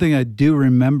 And the one thing I do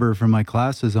remember from my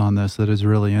classes on this that is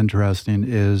really interesting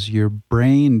is your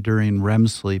brain during REM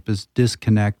sleep is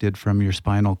disconnected from your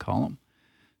spinal column.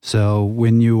 So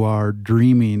when you are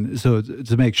dreaming, so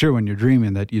to make sure when you're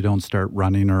dreaming that you don't start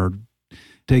running or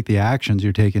take the actions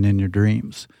you're taking in your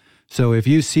dreams. So if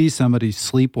you see somebody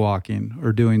sleepwalking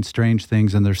or doing strange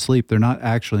things in their sleep, they're not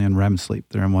actually in REM sleep.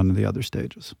 They're in one of the other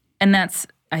stages. And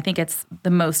I think it's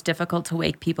the most difficult to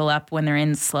wake people up when they're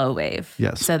in slow wave.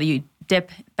 Yes. So that you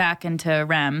dip back into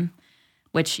REM,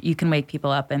 which you can wake people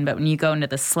up in, but when you go into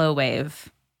the slow wave,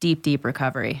 deep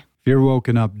recovery. If you're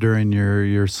woken up during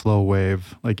your slow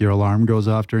wave, like your alarm goes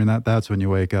off during that, that's when you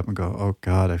wake up and go, oh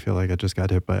God, I feel like I just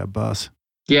got hit by a bus.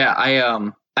 Yeah,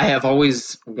 I have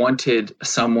always wanted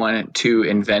someone to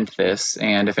invent this,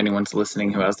 and if anyone's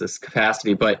listening who has this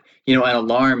capacity, but an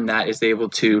alarm that is able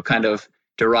to kind of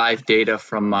derive data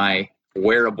from my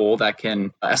wearable that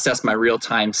can assess my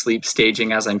real-time sleep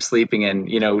staging as I'm sleeping and,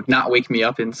 not wake me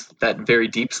up in that very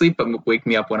deep sleep, but wake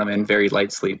me up when I'm in very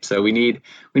light sleep. So we need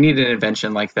an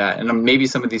invention like that. And maybe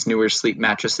some of these newer sleep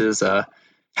mattresses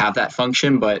have that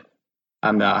function, but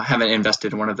I haven't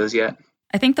invested in one of those yet.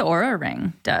 I think the Oura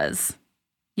Ring does.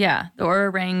 Yeah, the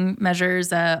Oura Ring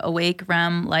measures awake,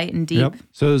 REM, light, and deep. Yep.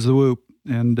 So does the Whoop.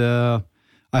 And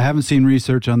I haven't seen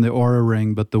research on the Oura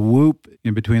Ring, but the Whoop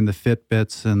in between the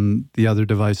Fitbits and the other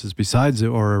devices besides the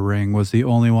Oura Ring was the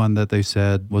only one that they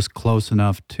said was close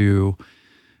enough to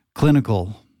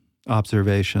clinical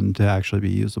observation to actually be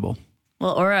usable.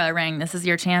 Well, Oura Ring, this is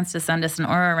your chance to send us an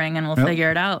Oura Ring and we'll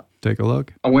figure it out. Take a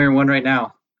look. I'm wearing one right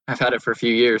now. I've had it for a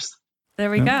few years. There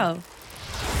we go.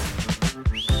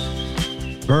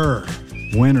 Brr,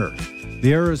 winter.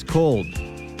 The air is cold,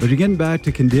 but you're getting back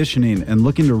to conditioning and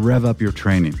looking to rev up your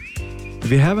training.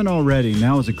 If you haven't already,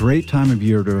 now is a great time of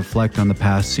year to reflect on the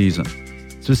past season.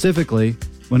 Specifically,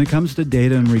 when it comes to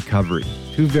data and recovery,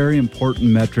 two very important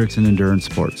metrics in endurance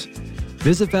sports.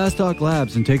 Visit Fast Talk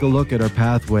Labs and take a look at our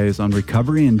pathways on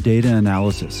recovery and data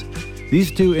analysis.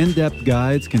 These two in-depth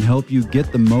guides can help you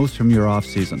get the most from your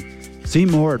off-season. See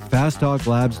more at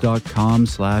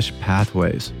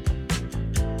fasttalklabs.com/pathways.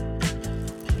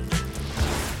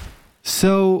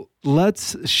 So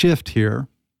let's shift here,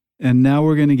 and now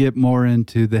we're going to get more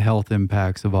into the health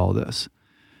impacts of all this.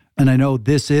 And I know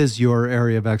this is your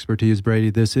area of expertise,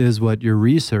 Brady. This is what you're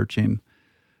researching,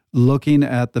 looking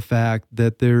at the fact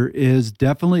that there is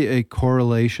definitely a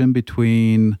correlation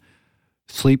between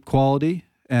sleep quality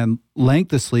and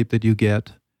length of sleep that you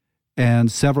get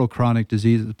and several chronic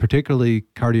diseases, particularly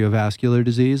cardiovascular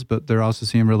disease, but they're also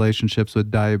seeing relationships with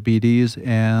diabetes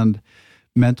and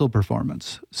mental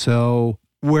performance. So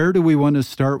where do we want to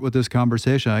start with this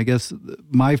conversation? I guess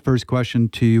my first question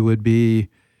to you would be,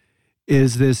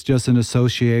 is this just an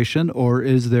association, or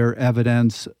is there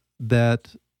evidence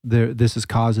that this is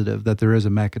causative, that there is a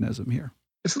mechanism here?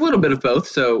 It's a little bit of both.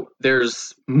 So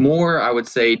there's more, I would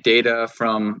say, data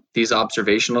from these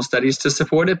observational studies to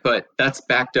support it, but that's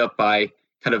backed up by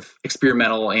kind of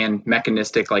experimental and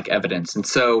mechanistic like evidence. And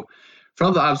so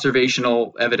from the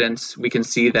observational evidence, we can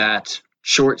see that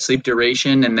short sleep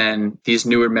duration and then these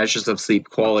newer measures of sleep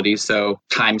quality. So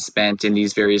time spent in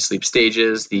these various sleep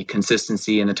stages, the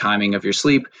consistency and the timing of your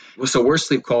sleep. So worse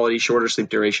sleep quality, shorter sleep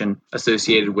duration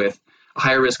associated with a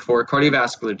higher risk for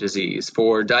cardiovascular disease,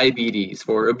 for diabetes,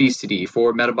 for obesity,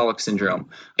 for metabolic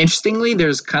syndrome. Interestingly,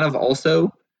 there's kind of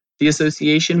also the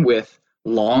association with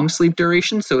long sleep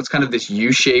duration. So it's kind of this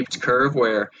U-shaped curve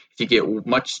where if you get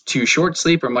much too short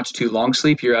sleep or much too long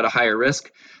sleep, you're at a higher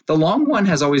risk. The long one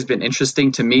has always been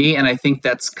interesting to me, and I think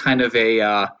that's kind of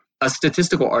a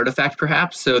statistical artifact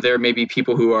perhaps. So there may be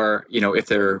people who are, if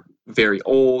they're very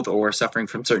old or suffering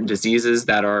from certain diseases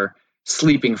that are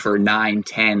sleeping for 9,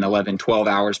 10, 11, 12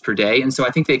 hours per day. And so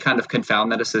I think they kind of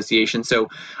confound that association. So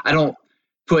I don't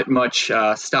put much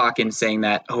stock in saying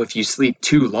that, if you sleep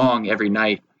too long every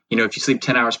night, if you sleep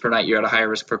 10 hours per night, you're at a higher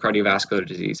risk for cardiovascular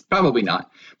disease. Probably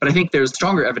not. But I think there's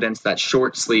stronger evidence that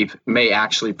short sleep may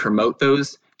actually promote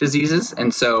those diseases.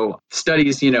 And so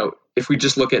studies, if we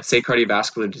just look at, say,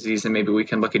 cardiovascular disease, and maybe we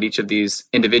can look at each of these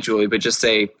individually, but just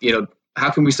say, how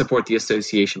can we support the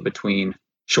association between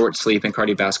short sleep and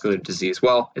cardiovascular disease?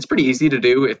 Well, it's pretty easy to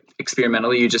do.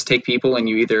 Experimentally, you just take people and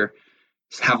you either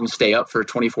have them stay up for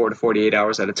 24 to 48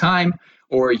 hours at a time,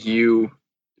 or you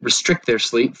restrict their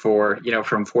sleep for,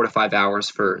 from 4 to 5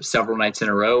 hours for several nights in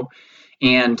a row.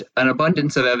 And an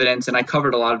abundance of evidence, and I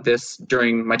covered a lot of this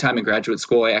during my time in graduate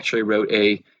school. I actually wrote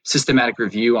a systematic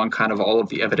review on kind of all of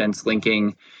the evidence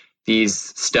linking these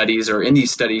studies, or in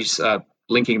these studies,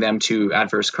 linking them to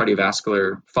adverse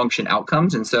cardiovascular function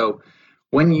outcomes. And so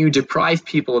when you deprive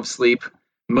people of sleep,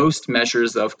 most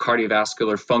measures of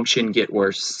cardiovascular function get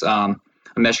worse.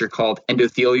 A measure called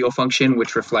endothelial function,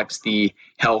 which reflects the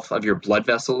health of your blood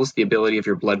vessels, the ability of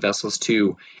your blood vessels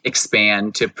to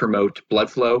expand to promote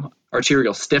blood flow.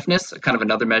 Arterial stiffness, kind of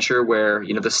another measure where,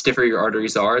 the stiffer your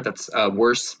arteries are, that's a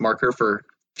worse marker for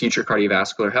future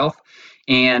cardiovascular health.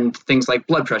 And things like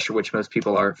blood pressure, which most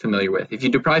people are familiar with. If you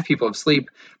deprive people of sleep,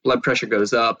 blood pressure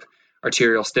goes up,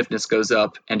 arterial stiffness goes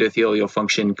up, endothelial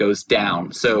function goes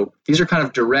down. So these are kind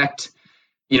of direct,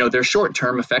 they're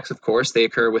short-term effects, of course. They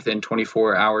occur within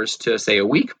 24 hours to, say, a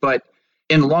week. But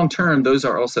in the long term, those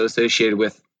are also associated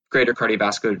with greater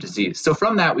cardiovascular disease. So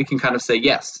from that, we can kind of say,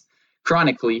 yes,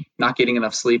 chronically, not getting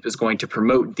enough sleep is going to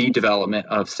promote the development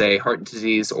of, say, heart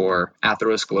disease or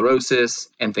atherosclerosis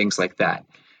and things like that.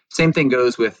 Same thing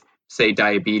goes with, say,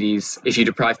 diabetes. If you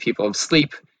deprive people of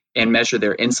sleep and measure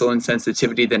their insulin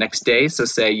sensitivity the next day, so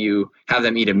say you have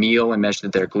them eat a meal and measure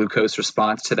their glucose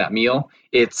response to that meal,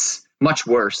 it's much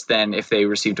worse than if they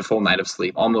received a full night of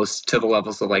sleep, almost to the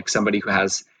levels of like somebody who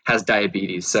has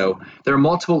diabetes. So there are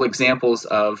multiple examples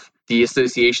of the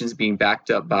associations being backed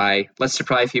up by, let's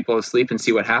deprive people of sleep and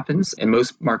see what happens. And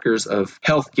most markers of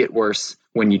health get worse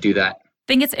when you do that. I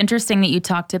think it's interesting that you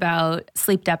talked about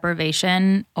sleep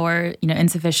deprivation or,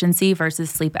 insufficiency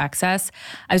versus sleep excess.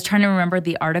 I was trying to remember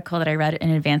the article that I read in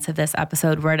advance of this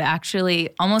episode where it actually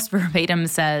almost verbatim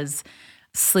says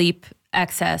sleep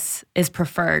excess is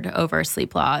preferred over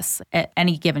sleep loss at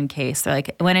any given case. They're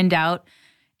like, when in doubt,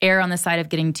 err on the side of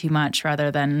getting too much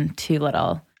rather than too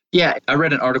little. Yeah, I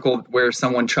read an article where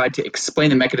someone tried to explain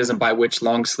the mechanism by which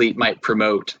long sleep might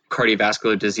promote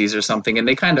cardiovascular disease or something. And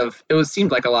it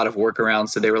seemed like a lot of workarounds.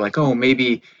 So they were like,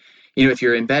 maybe, if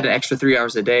you're in bed an extra 3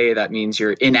 hours a day, that means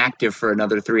you're inactive for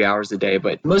another 3 hours a day.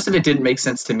 But most of it didn't make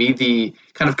sense to me. The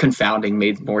kind of confounding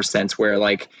made more sense where,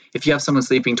 like, if you have someone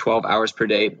sleeping 12 hours per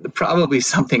day, probably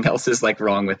something else is like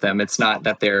wrong with them. It's not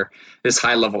that they're this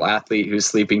high level athlete who's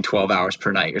sleeping 12 hours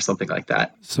per night or something like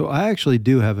that. So I actually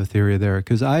do have a theory there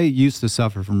because I used to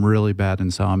suffer from really bad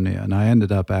insomnia, and I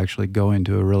ended up actually going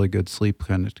to a really good sleep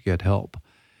clinic to get help.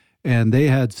 And they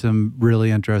had some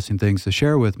really interesting things to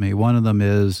share with me. One of them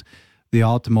is the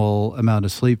optimal amount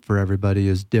of sleep for everybody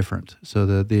is different. So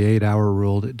the 8-hour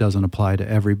rule, it doesn't apply to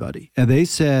everybody. And they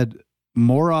said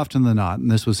more often than not, and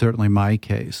this was certainly my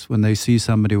case, when they see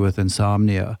somebody with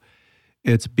insomnia,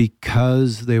 it's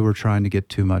because they were trying to get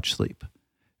too much sleep.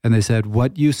 And they said,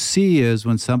 what you see is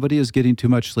when somebody is getting too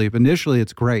much sleep, initially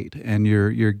it's great and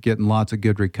you're getting lots of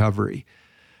good recovery.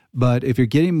 But if you're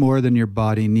getting more than your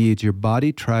body needs, your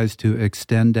body tries to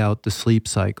extend out the sleep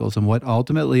cycles. And what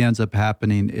ultimately ends up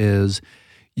happening is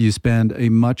you spend a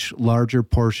much larger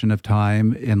portion of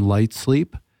time in light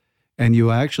sleep, and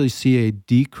you actually see a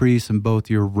decrease in both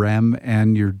your REM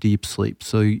and your deep sleep.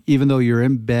 So even though you're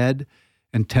in bed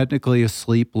and technically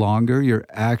asleep longer, you're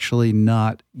actually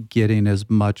not getting as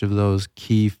much of those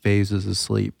key phases of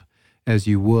sleep as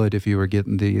you would if you were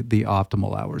getting the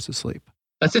optimal hours of sleep.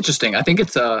 That's interesting. I think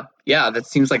that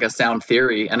seems like a sound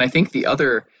theory. And I think the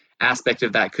other aspect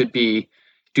of that could be,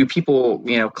 do people,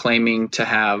 claiming to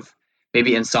have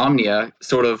maybe insomnia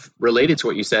sort of related to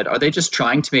what you said, are they just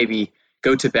trying to maybe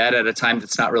go to bed at a time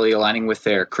that's not really aligning with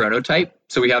their chronotype?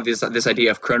 So we have this idea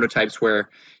of chronotypes where,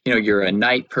 you're a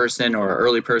night person or an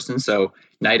early person. So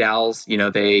night owls,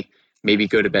 they maybe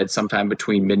go to bed sometime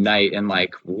between midnight and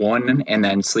like 1 and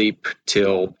then sleep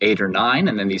till 8 or 9.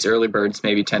 And then these early birds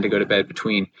maybe tend to go to bed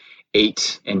between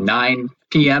 8 and 9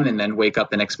 p.m. and then wake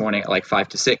up the next morning at like 5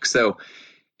 to 6. So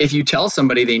if you tell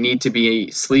somebody they need to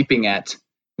be sleeping at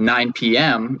 9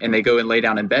 p.m. and they go and lay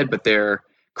down in bed, but their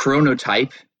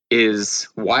chronotype is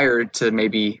wired to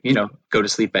maybe, go to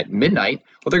sleep at midnight,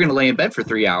 well, they're going to lay in bed for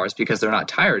 3 hours because they're not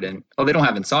tired. And, they don't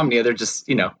have insomnia. They're just,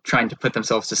 trying to put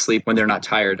themselves to sleep when they're not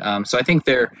tired. So I think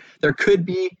there could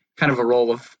be kind of a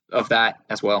role of that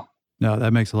as well. No,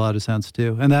 that makes a lot of sense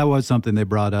too. And that was something they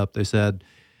brought up. They said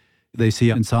they see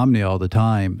insomnia all the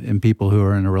time in people who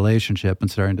are in a relationship and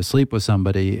starting to sleep with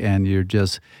somebody, and you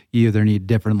either need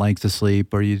different lengths of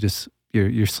sleep, or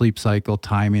your sleep cycle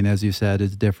timing, as you said,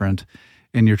 is different,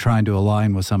 and you're trying to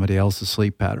align with somebody else's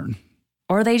sleep pattern.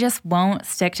 Or they just won't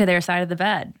stick to their side of the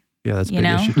bed. Yeah, that's a big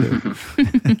issue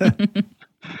too.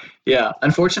 Yeah,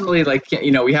 unfortunately,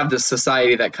 we have this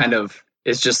society that kind of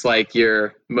is just like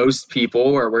most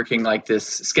people are working like this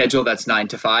schedule that's 9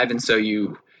 to 5. And so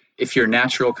if your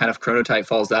natural kind of chronotype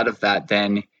falls out of that,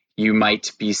 then you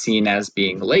might be seen as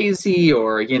being lazy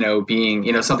or,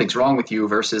 being, something's wrong with you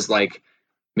versus like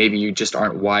maybe you just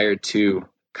aren't wired to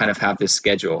kind of have this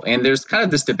schedule. And there's kind of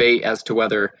this debate as to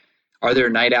whether are there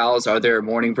night owls, are there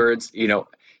morning birds,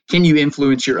 can you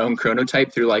influence your own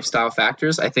chronotype through lifestyle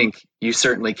factors? I think you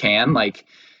certainly can. Like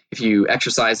if you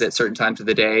exercise at certain times of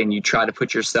the day and you try to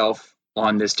put yourself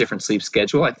on this different sleep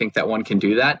schedule, I think that one can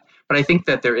do that. But I think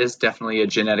that there is definitely a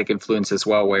genetic influence as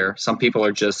well, where some people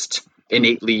are just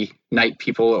innately night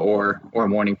people or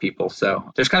morning people. So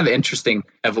there's kind of an interesting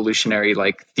evolutionary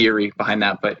theory behind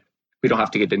that, but we don't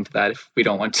have to get into that if we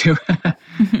don't want to.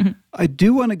 I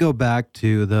do want to go back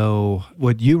to, though,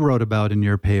 what you wrote about in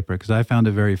your paper, because I found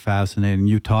it very fascinating.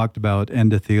 You talked about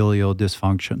endothelial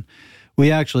dysfunction.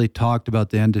 We actually talked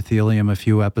about the endothelium a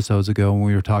few episodes ago when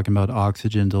we were talking about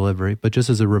oxygen delivery. But just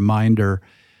as a reminder,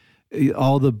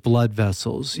 all the blood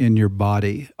vessels in your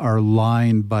body are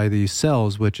lined by these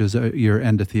cells, which is your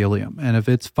endothelium. And if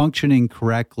it's functioning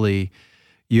correctly,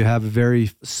 you have a very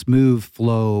smooth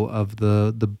flow of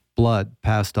the blood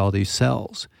past all these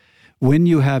cells. When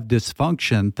you have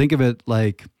dysfunction, think of it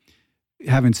like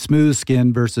having smooth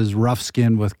skin versus rough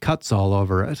skin with cuts all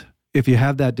over it. If you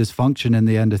have that dysfunction in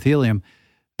the endothelium,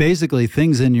 basically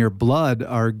things in your blood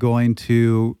are going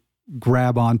to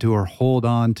grab onto or hold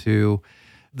on to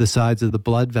the sides of the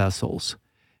blood vessels.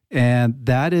 And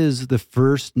that is the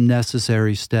first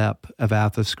necessary step of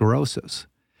atherosclerosis.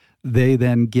 They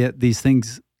then these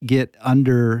things get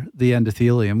under the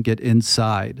endothelium, get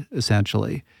inside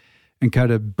essentially, and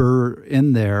kind of burr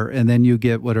in there. And then you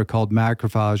get what are called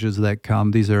macrophages that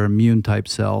come. These are immune type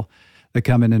cell that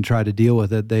come in and try to deal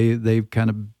with it. They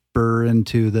kind of burr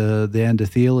into the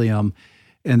endothelium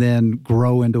and then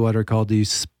grow into what are called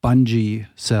these spongy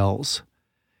cells.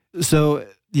 So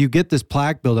you get this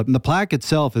plaque buildup, and the plaque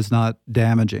itself is not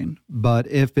damaging, but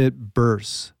if it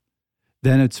bursts,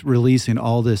 then it's releasing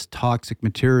all this toxic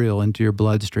material into your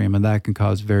bloodstream, and that can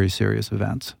cause very serious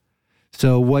events.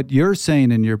 So what you're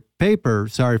saying in your paper,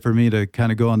 sorry for me to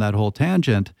kind of go on that whole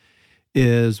tangent,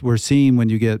 is we're seeing when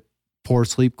you get poor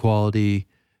sleep quality,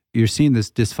 you're seeing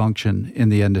this dysfunction in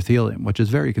the endothelium, which is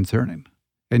very concerning.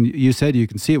 And you said you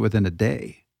can see it within a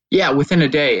day. Yeah, within a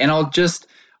day. And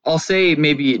I'll say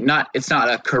maybe it's not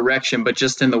a correction, but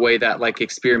just in the way that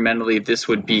experimentally this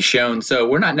would be shown. So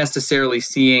we're not necessarily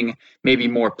seeing maybe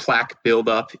more plaque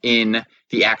buildup in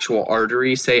the actual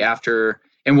artery, say after,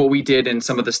 and what we did in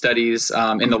some of the studies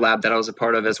in the lab that I was a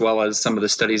part of, as well as some of the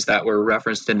studies that were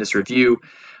referenced in this review,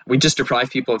 we just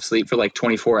deprived people of sleep for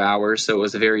 24 hours. So it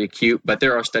was very acute, but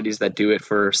there are studies that do it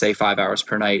for say 5 hours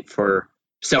per night for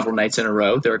several nights in a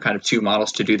row. There are kind of two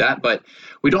models to do that, but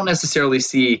we don't necessarily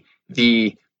see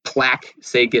the plaque,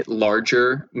 say, get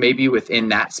larger maybe within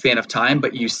that span of time,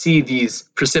 but you see these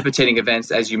precipitating events,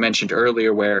 as you mentioned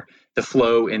earlier, where the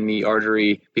flow in the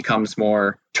artery becomes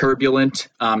more turbulent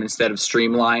instead of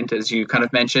streamlined, as you kind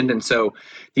of mentioned. And so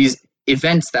these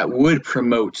events that would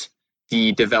promote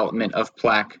the development of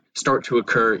plaque start to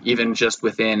occur even just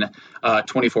within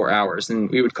 24 hours. And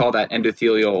we would call that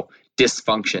endothelial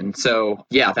dysfunction. So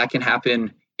yeah, that can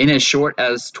happen in as short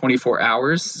as 24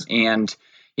 hours. And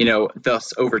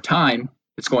thus over time,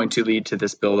 it's going to lead to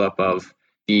this buildup of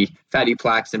the fatty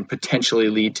plaques and potentially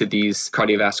lead to these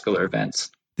cardiovascular events.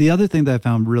 The other thing that I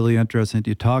found really interesting that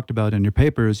you talked about in your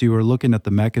paper is you were looking at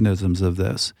the mechanisms of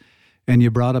this, and you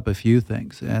brought up a few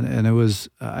things. And it was,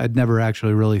 I'd never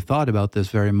actually really thought about this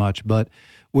very much, but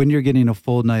when you're getting a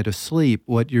full night of sleep,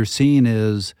 what you're seeing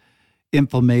is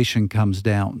inflammation comes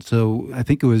down. So I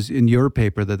think it was in your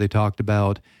paper that they talked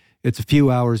about it's a few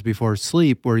hours before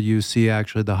sleep where you see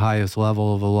actually the highest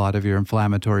level of a lot of your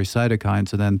inflammatory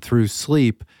cytokines. And then through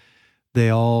sleep,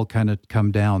 they all kind of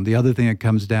come down. The other thing that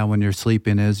comes down when you're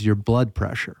sleeping is your blood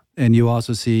pressure. And you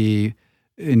also see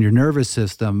in your nervous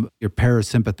system, your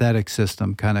parasympathetic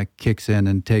system kind of kicks in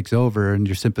and takes over, and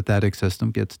your sympathetic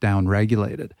system gets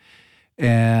down-regulated.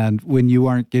 And when you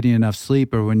aren't getting enough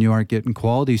sleep or when you aren't getting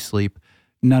quality sleep,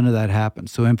 none of that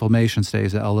happens. So inflammation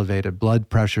stays elevated, blood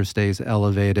pressure stays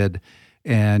elevated,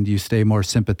 and you stay more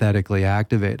sympathetically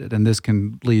activated. And this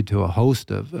can lead to a host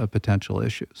of potential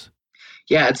issues.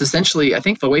 Yeah, it's essentially, I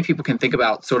think the way people can think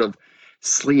about sort of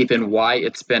sleep and why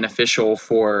it's beneficial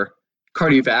for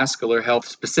cardiovascular health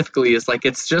specifically is like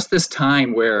it's just this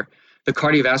time where the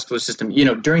cardiovascular system,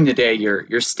 during the day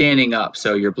you're standing up,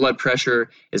 so your blood pressure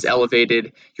is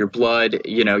elevated, your blood,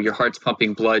 your heart's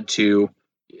pumping blood to,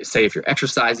 say, if you're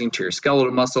exercising, to your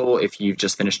skeletal muscle, if you've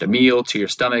just finished a meal, to your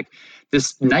stomach.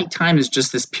 This nighttime is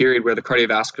just this period where the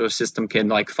cardiovascular system can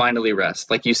like finally rest.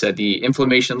 Like you said, the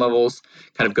inflammation levels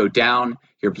kind of go down,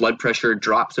 your blood pressure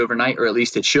drops overnight, or at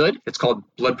least it should. It's called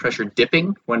blood pressure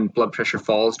dipping when blood pressure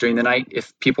falls during the night.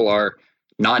 If people are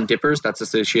non-dippers, that's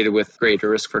associated with greater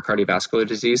risk for cardiovascular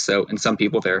disease. So in some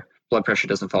people, their blood pressure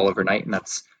doesn't fall overnight, and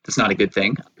that's not a good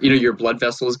thing. Your blood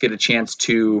vessels get a chance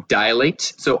to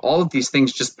dilate. So all of these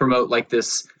things just promote like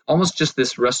this, almost just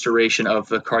this restoration of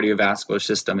the cardiovascular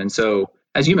system. And so,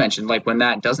 as you mentioned, like when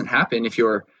that doesn't happen, if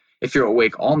you're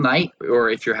awake all night or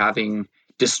if you're having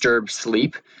disturbed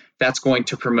sleep, that's going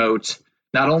to promote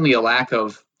not only a lack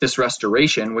of this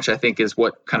restoration, which I think is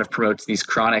what kind of promotes these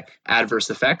chronic adverse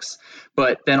effects,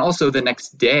 but then also the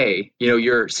next day,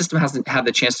 your system hasn't had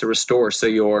the chance to restore. So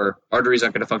your arteries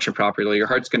aren't going to function properly. Your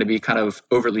heart's going to be kind of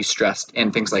overly stressed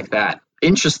and things like that.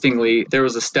 Interestingly, there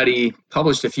was a study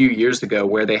published a few years ago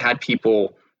where they had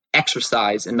people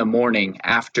exercise in the morning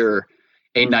after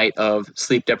a night of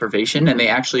sleep deprivation. And they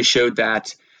actually showed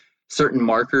that certain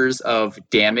markers of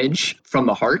damage from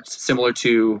the heart, similar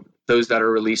to those that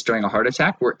are released during a heart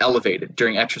attack, were elevated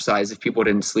during exercise if people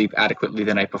didn't sleep adequately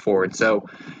the night before. And so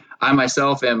I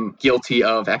myself am guilty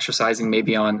of exercising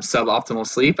maybe on suboptimal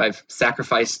sleep. I've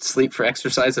sacrificed sleep for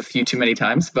exercise a few too many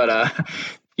times, but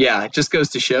yeah, it just goes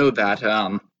to show that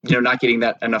not getting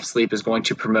that enough sleep is going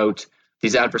to promote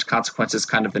these adverse consequences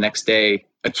kind of the next day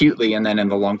acutely and then in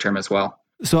the long term as well.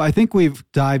 So I think we've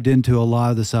dived into a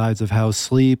lot of the sides of how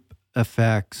sleep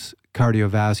affects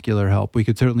cardiovascular health. We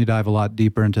could certainly dive a lot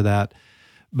deeper into that.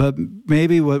 But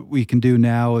maybe what we can do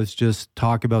now is just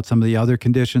talk about some of the other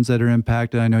conditions that are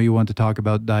impacted. I know you want to talk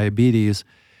about diabetes.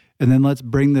 And then let's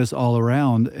bring this all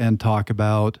around and talk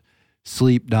about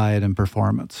sleep, diet, and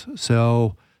performance.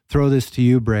 So throw this to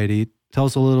you, Brady. Tell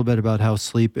us a little bit about how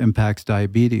sleep impacts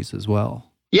diabetes as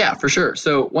well. Yeah, for sure.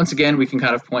 So once again, we can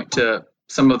kind of point to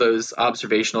some of those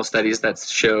observational studies that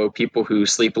show people who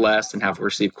sleep less and have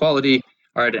worse sleep quality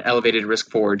are at an elevated risk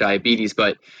for diabetes.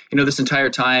 But, this entire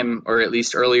time, or at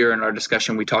least earlier in our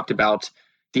discussion, we talked about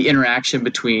the interaction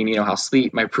between, how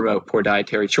sleep might promote poor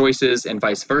dietary choices and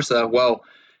vice versa. Well,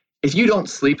 if you don't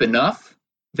sleep enough,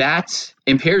 that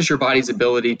impairs your body's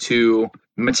ability to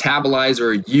metabolize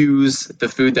or use the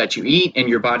food that you eat and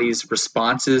your body's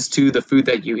responses to the food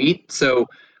that you eat. So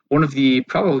one of the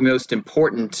probably most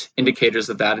important indicators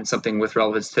of that and something with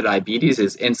relevance to diabetes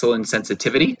is insulin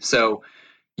sensitivity. So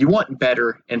you want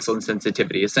better insulin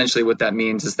sensitivity. Essentially what that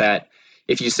means is that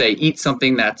if you say eat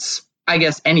something that's, I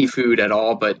guess, any food at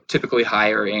all, but typically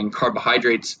higher in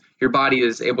carbohydrates, your body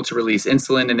is able to release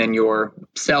insulin, and then your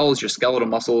cells, your skeletal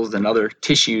muscles, and other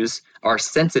tissues are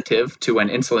sensitive to when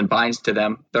insulin binds to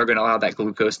them. They're going to allow that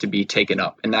glucose to be taken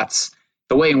up. And that's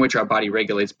the way in which our body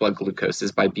regulates blood glucose,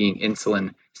 is by being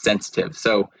insulin sensitive.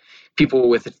 So people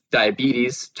with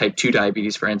diabetes, type 2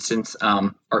 diabetes, for instance,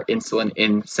 are insulin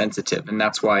insensitive. And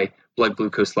that's why blood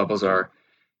glucose levels are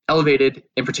elevated,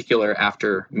 in particular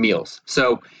after meals.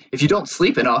 So if you don't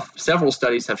sleep enough, several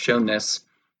studies have shown this,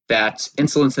 that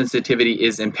insulin sensitivity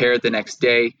is impaired the next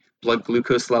day. Blood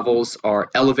glucose levels are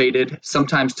elevated,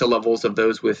 sometimes to levels of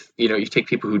those with, you take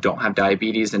people who don't have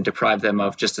diabetes and deprive them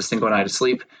of just a single night of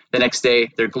sleep. The next day,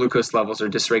 their glucose levels are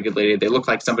dysregulated. They look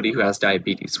like somebody who has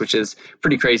diabetes, which is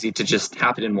pretty crazy to just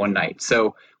happen in one night.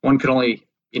 So one could only,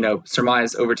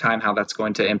 surmise over time how that's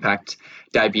going to impact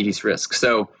diabetes risk.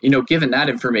 So, given that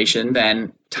information,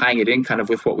 then tying it in kind of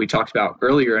with what we talked about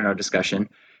earlier in our discussion,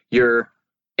 your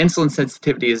insulin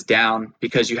sensitivity is down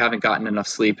because you haven't gotten enough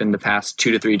sleep in the past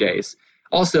 2 to 3 days.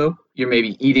 Also, you're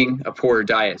maybe eating a poorer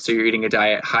diet. So you're eating a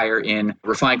diet higher in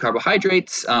refined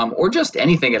carbohydrates, or just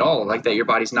anything at all, like that your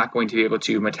body's not going to be able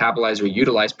to metabolize or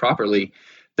utilize properly.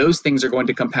 Those things are going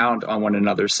to compound on one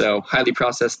another. So highly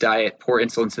processed diet, poor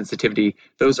insulin sensitivity,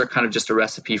 those are kind of just a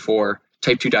recipe for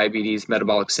type 2 diabetes,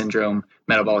 metabolic syndrome,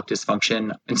 metabolic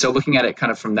dysfunction. And so looking at it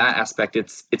kind of from that aspect,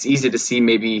 it's easy to see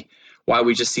maybe why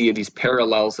we just see these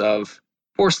parallels of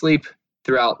poor sleep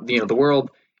throughout the world,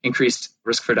 increased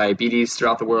risk for diabetes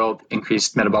throughout the world,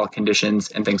 increased metabolic conditions,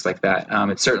 and things like that.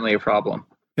 It's certainly a problem.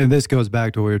 And this goes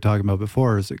back to what we were talking about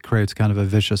before, is it creates kind of a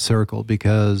vicious circle,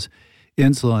 because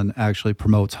insulin actually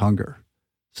promotes hunger.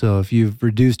 So if you've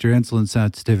reduced your insulin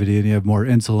sensitivity and you have more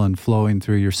insulin flowing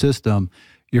through your system,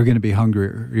 you're going to be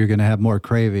hungrier. You're going to have more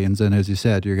cravings. And as you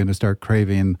said, you're going to start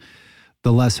craving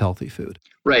the less healthy food.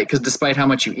 Right, because despite how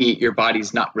much you eat, your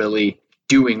body's not really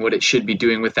doing what it should be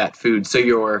doing with that food. So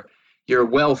you're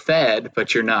well fed,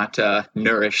 but you're not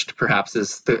nourished, perhaps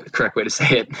is the correct way to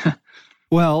say it.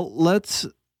 Well, let's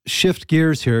shift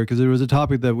gears here because there was a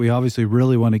topic that we obviously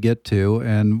really want to get to,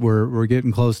 and we're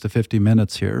getting close to 50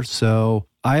 minutes here. So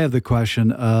I have the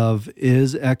question of,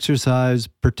 is exercise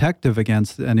protective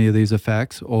against any of these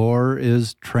effects, or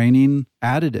is training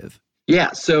additive?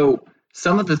 Yeah, so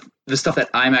some of the stuff that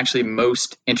I'm actually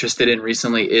most interested in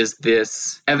recently is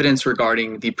this evidence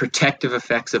regarding the protective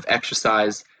effects of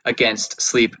exercise against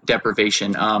sleep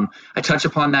deprivation. I touch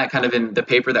upon that kind of in the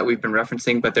paper that we've been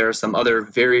referencing, but there are some other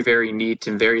very, very neat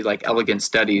and very elegant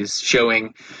studies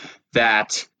showing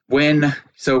that when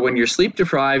you're sleep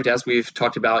deprived, as we've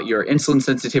talked about, your insulin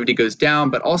sensitivity goes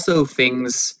down, but also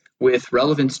things with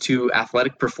relevance to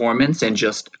athletic performance and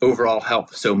just overall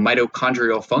health. So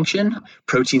mitochondrial function,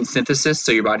 protein synthesis,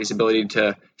 so your body's ability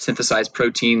to synthesize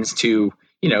proteins to,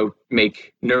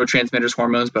 make neurotransmitters,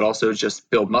 hormones, but also just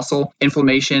build muscle,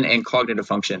 inflammation, and cognitive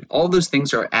function. All those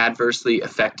things are adversely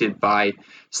affected by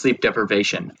sleep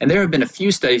deprivation. And there have been a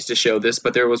few studies to show this,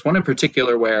 but there was one in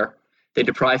particular where they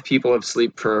deprived people of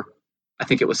sleep for, I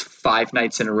think it was 5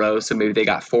 nights in a row. So maybe they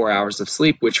got 4 hours of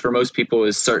sleep, which for most people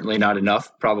is certainly not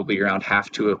enough, probably around half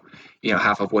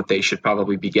of what they should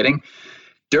probably be getting.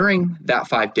 During that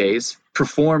 5 days,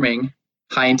 performing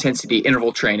high intensity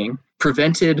interval training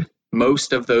prevented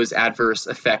most of those adverse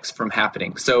effects from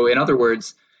happening. So in other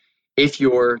words, if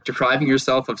you're depriving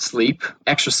yourself of sleep,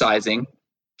 exercising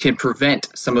can prevent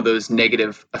some of those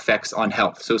negative effects on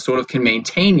health. So sort of can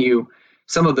maintain you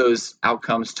some of those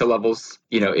outcomes to levels,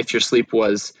 if your sleep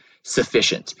was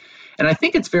sufficient. And I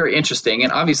think it's very interesting.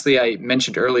 And obviously I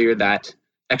mentioned earlier that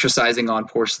exercising on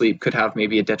poor sleep could have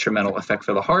maybe a detrimental effect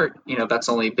for the heart. That's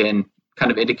only been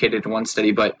kind of indicated in one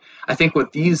study. But I think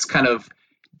what these kind of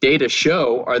data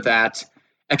show are that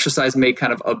exercise may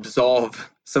kind of absolve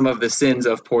some of the sins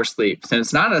of poor sleep. So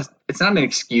it's not an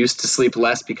excuse to sleep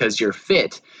less because you're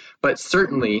fit, but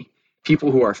certainly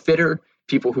people who are fitter,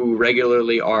 people who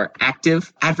regularly are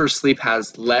active, adverse sleep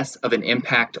has less of an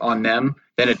impact on them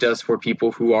than it does for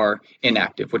people who are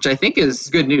inactive, which I think is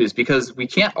good news because we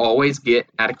can't always get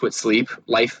adequate sleep.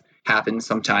 Life happens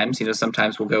sometimes.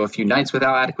 Sometimes we'll go a few nights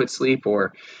without adequate sleep,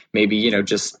 or maybe,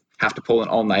 just have to pull an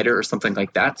all-nighter or something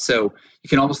like that. So you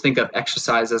can almost think of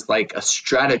exercise as like a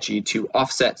strategy to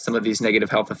offset some of these negative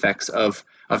health effects of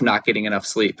not getting enough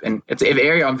sleep. And it's an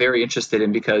area I'm very interested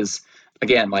in because,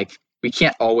 again, we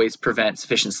can't always prevent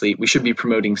sufficient sleep. We should be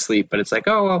promoting sleep, but it's like,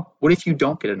 oh, well, what if you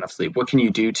don't get enough sleep? What can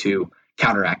you do to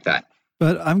counteract that?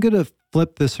 But I'm going to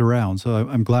flip this around. So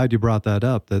I'm glad you brought that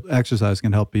up, that exercise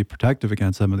can help be protective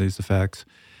against some of these effects.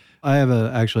 I have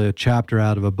actually a chapter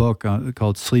out of a book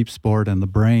called Sleep, Sport, and the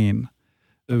Brain.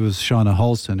 It was Shauna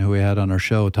Halston, who we had on our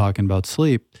show, talking about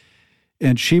sleep.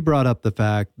 And she brought up the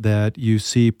fact that you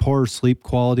see poor sleep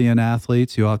quality in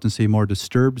athletes. You often see more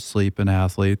disturbed sleep in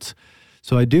athletes.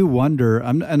 So I do wonder,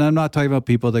 and I'm not talking about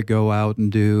people that go out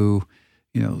and do,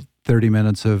 30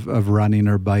 minutes of running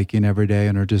or biking every day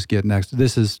and are just getting extra.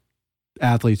 This is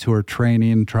athletes who are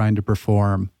training, trying to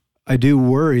perform. I do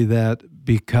worry that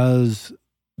because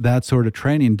that sort of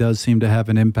training does seem to have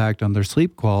an impact on their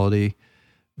sleep quality,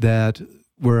 that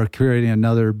we're creating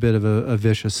another bit of a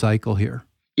vicious cycle here.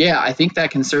 Yeah, I think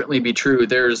that can certainly be true.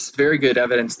 There's very good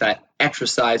evidence that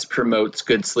exercise promotes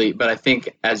good sleep. But I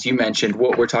think, as you mentioned,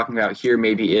 what we're talking about here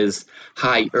maybe is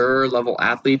higher level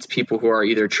athletes, people who are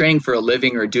either training for a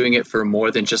living or doing it for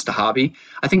more than just a hobby.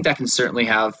 I think that can certainly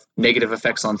have negative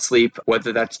effects on sleep,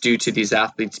 whether that's due to these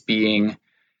athletes being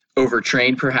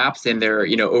overtrained perhaps and they're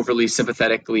overly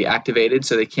sympathetically activated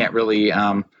so they can't really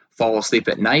fall asleep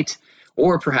at night,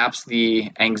 or perhaps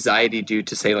the anxiety due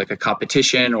to, say, like a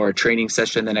competition or a training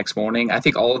session the next morning. I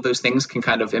think all of those things can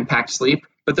kind of impact sleep,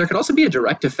 but there could also be a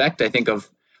direct effect, I think, of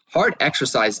hard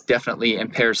exercise definitely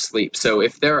impairs sleep. So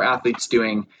if there are athletes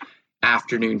doing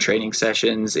afternoon training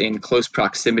sessions in close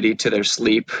proximity to their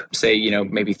sleep, say,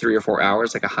 maybe 3 or 4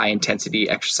 hours, like a high intensity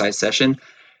exercise session,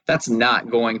 that's not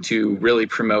going to really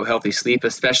promote healthy sleep,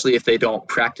 especially if they don't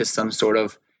practice some sort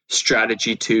of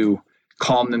strategy to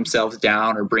calm themselves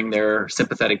down or bring their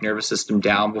sympathetic nervous system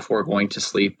down before going to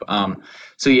sleep.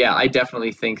 So yeah, I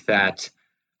definitely think that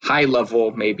high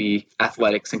level, maybe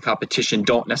athletics and competition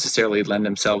don't necessarily lend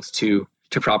themselves to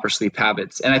proper sleep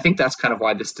habits. And I think that's kind of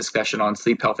why this discussion on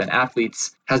sleep health in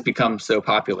athletes has become so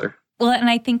popular. Well,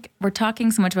 and I think we're talking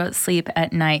so much about sleep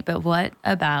at night, but what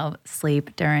about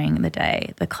sleep during the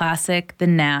day? The classic, the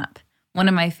nap. One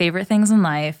of my favorite things in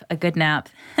life, a good nap.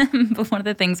 But one of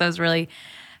the things I was really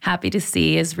happy to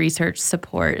see is research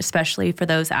support, especially for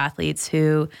those athletes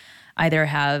who either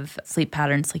have sleep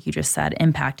patterns, like you just said,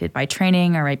 impacted by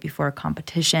training or right before a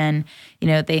competition.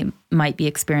 They might be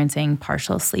experiencing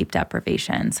partial sleep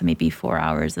deprivation, so maybe 4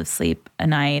 hours of sleep a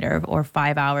night or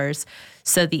 5 hours.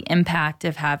 So the impact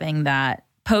of having that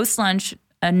post-lunch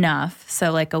enough,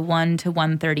 so like a 1 to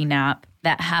 1:30 nap,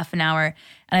 that half an hour.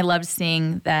 And I loved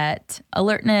seeing that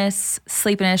alertness,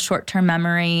 sleepiness, short-term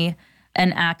memory,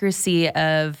 and accuracy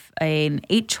of an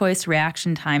 8-choice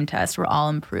reaction time test were all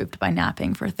improved by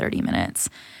napping for 30 minutes.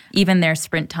 Even their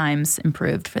sprint times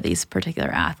improved for these particular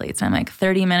athletes. And I'm like,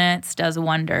 30 minutes does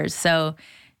wonders. So,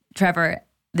 Trevor,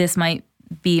 this might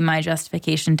be my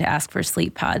justification to ask for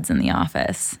sleep pods in the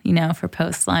office, for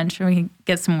post-lunch, and we can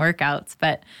get some workouts.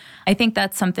 But I think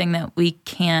that's something that we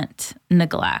can't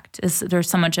neglect. There's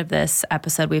so much of this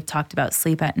episode we've talked about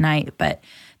sleep at night, but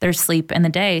there's sleep in the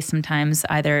day, sometimes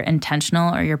either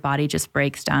intentional or your body just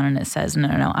breaks down and it says,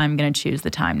 no, I'm going to choose the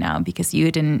time now because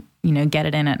you didn't, get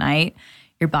it in at night.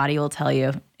 Your body will tell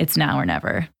you it's now or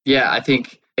never. Yeah, I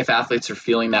think if athletes are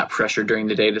feeling that pressure during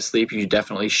the day to sleep, you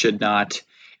definitely should not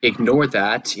ignore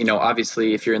that.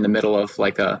 Obviously, if you're in the middle of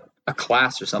like a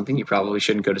class or something, you probably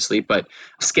shouldn't go to sleep. But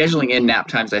scheduling in nap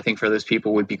times, I think, for those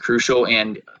people would be crucial.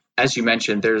 And as you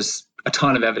mentioned, there's a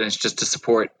ton of evidence just to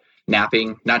support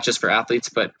napping, not just for athletes,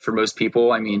 but for most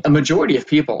people. I mean, a majority of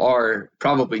people are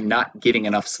probably not getting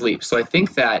enough sleep. So I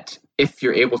think that if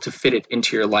you're able to fit it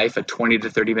into your life, a 20 to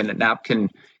 30 minute nap can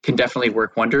definitely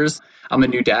work wonders. I'm a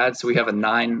new dad, so we have a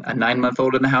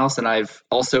 9-month-old in the house, and I've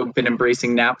also been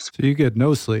embracing naps. So you get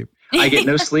no sleep. I get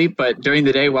no sleep, but during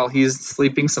the day while he's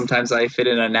sleeping, sometimes I fit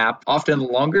in a nap, often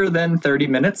longer than 30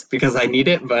 minutes because I need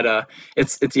it. But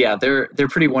they're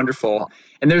pretty wonderful.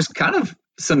 And there's kind of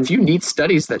some few neat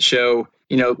studies that show,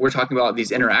 we're talking about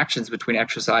these interactions between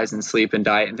exercise and sleep and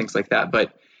diet and things like that.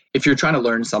 But if you're trying to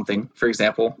learn something, for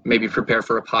example, maybe prepare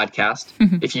for a podcast,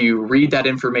 if you read that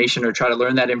information or try to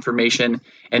learn that information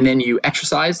and then you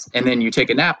exercise and then you take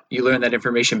a nap, you learn that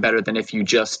information better than if you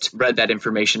just read that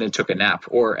information and took a nap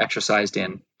or exercised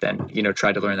and then,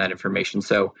 try to learn that information.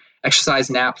 So exercise,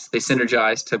 naps, they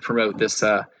synergize to promote this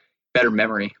better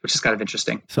memory, which is kind of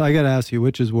interesting. So I got to ask you,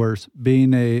 which is worse,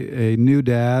 being a new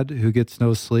dad who gets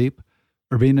no sleep,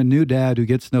 or being a new dad who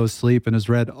gets no sleep and has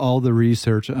read all the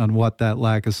research on what that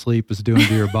lack of sleep is doing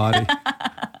to your body?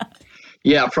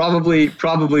 Yeah, probably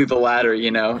the latter.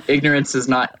 Ignorance is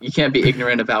not. You can't be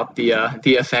ignorant about the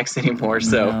effects anymore.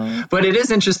 So, no. But it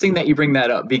is interesting that you bring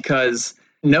that up because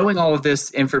knowing all of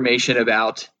this information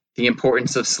about the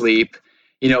importance of sleep,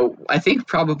 I think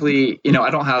probably, I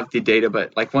don't have the data,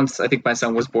 but like once I think my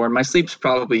son was born, my sleep's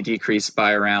probably decreased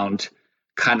by around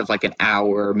kind of like an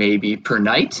hour maybe per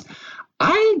night.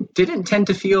 I didn't tend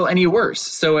to feel any worse.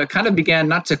 So I kind of began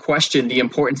not to question the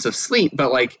importance of sleep,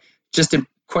 but like just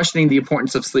questioning the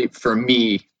importance of sleep for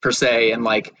me per se. And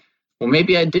like, well,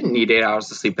 maybe I didn't need 8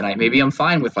 hours of sleep a night. Maybe I'm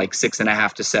fine with like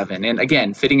 6.5 to 7. And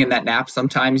again, fitting in that nap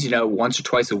sometimes, once or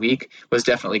twice a week was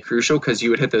definitely crucial because you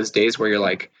would hit those days where you're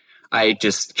like, I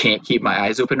just can't keep my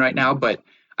eyes open right now. But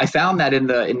I found that in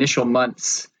the initial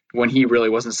months when he really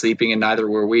wasn't sleeping and neither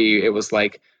were we, it was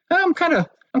like, I'm kind of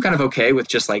okay with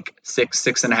just like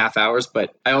 6.5 hours,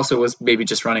 but I also was maybe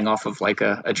just running off of like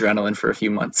adrenaline for a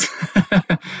few months.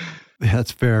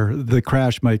 That's fair. The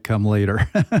crash might come later.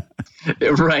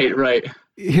 Right.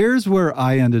 Here's where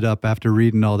I ended up after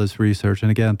reading all this research.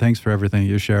 And again, thanks for everything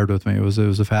you shared with me. It was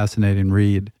a fascinating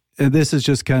read. And this is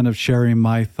just kind of sharing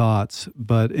my thoughts,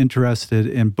 but interested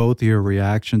in both of your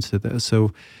reactions to this.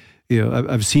 So,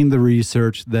 I've seen the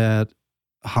research that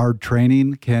hard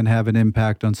training can have an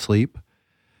impact on sleep.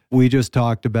 We just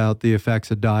talked about the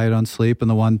effects of diet on sleep, and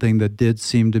the one thing that did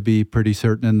seem to be pretty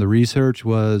certain in the research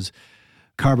was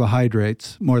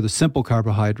carbohydrates, more the simple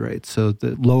carbohydrates. So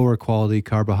the lower quality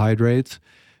carbohydrates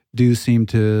do seem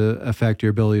to affect your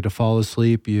ability to fall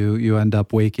asleep. You end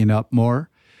up waking up more.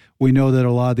 We know that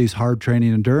a lot of these hard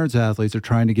training endurance athletes are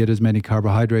trying to get as many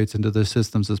carbohydrates into their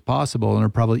systems as possible and are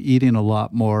probably eating a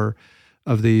lot more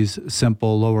of these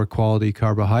simple, lower quality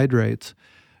carbohydrates.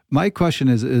 My question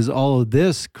is all of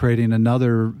this creating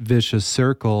another vicious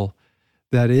circle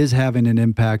that is having an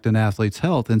impact on athletes'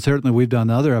 health? And certainly we've done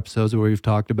other episodes where we've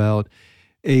talked about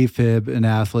AFib in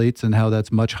athletes and how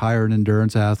that's much higher in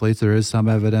endurance athletes. There is some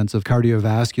evidence of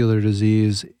cardiovascular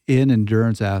disease in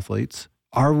endurance athletes.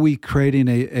 Are we creating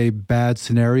a bad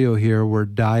scenario here where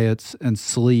diets and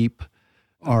sleep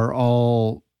are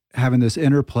all having this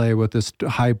interplay with this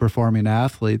high-performing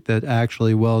athlete that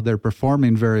actually, while they're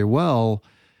performing very well,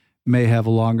 may have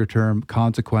longer-term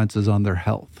consequences on their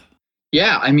health?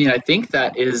 Yeah, I mean, I think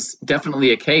that is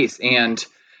definitely a case. And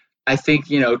I think,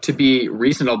 to be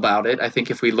reasonable about it, I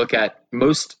think if we look at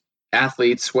most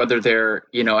athletes, whether they're,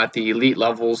 at the elite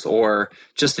levels or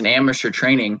just an amateur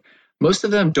training, most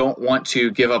of them don't want to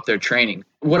give up their training.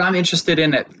 What I'm interested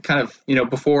in at kind of,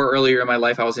 before earlier in my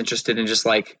life, I was interested in just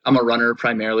like, I'm a runner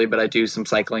primarily, but I do some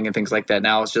cycling and things like that.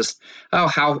 Now it's just,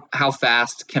 how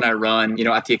fast can I run,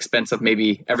 at the expense of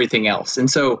maybe everything else. And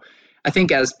so I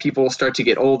think as people start to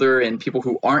get older and people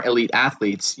who aren't elite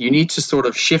athletes, you need to sort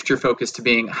of shift your focus to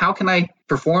being, how can I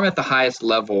perform at the highest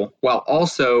level while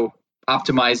also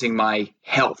optimizing my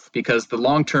health? Because the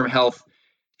long-term health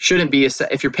shouldn't be,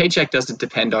 if your paycheck doesn't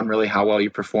depend on really how well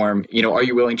you perform, are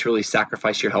you willing to really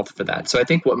sacrifice your health for that? So I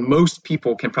think what most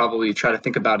people can probably try to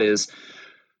think about is,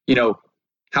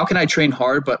 how can I train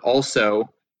hard, but also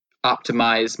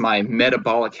optimize my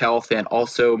metabolic health and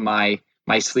also my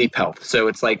sleep health? So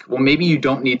it's like, well, maybe you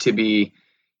don't need to be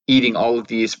eating all of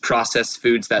these processed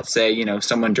foods that say,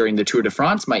 someone during the Tour de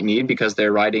France might need because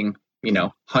they're riding,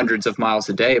 hundreds of miles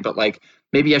a day, but like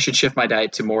maybe I should shift my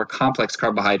diet to more complex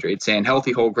carbohydrates and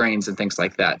healthy whole grains and things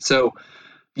like that. So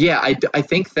yeah, I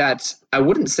think that I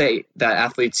wouldn't say that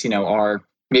athletes, are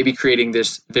maybe creating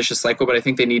this vicious cycle, but I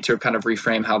think they need to kind of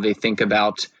reframe how they think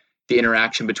about the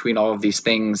interaction between all of these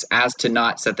things as to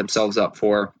not set themselves up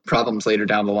for problems later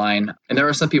down the line. And there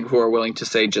are some people who are willing to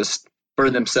say just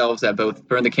burn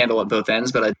the candle at both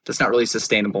ends, but that's not really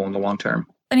sustainable in the long term.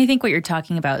 And I think what you're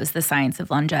talking about is the science of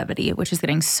longevity, which is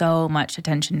getting so much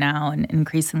attention now and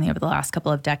increasingly over the last couple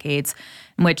of decades,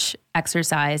 in which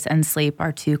exercise and sleep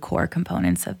are two core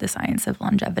components of the science of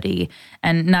longevity.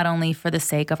 And not only for the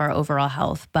sake of our overall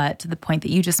health, but to the point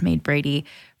that you just made, Brady,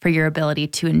 for your ability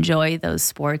to enjoy those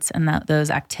sports and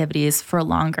those activities for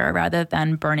longer rather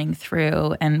than burning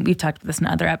through. And we've talked about this in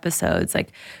other episodes,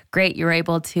 like, great, you're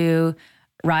able to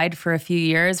ride for a few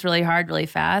years really hard, really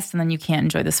fast, and then you can't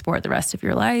enjoy the sport the rest of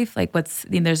your life. Like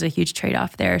there's a huge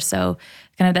trade-off there. So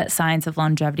kind of that science of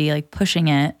longevity, like pushing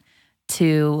it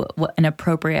to an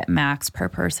appropriate max per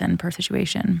person, per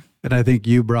situation. And I think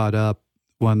you brought up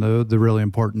one of the really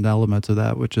important elements of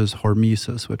that, which is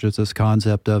hormesis, which is this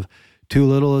concept of too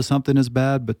little of something is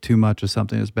bad, but too much of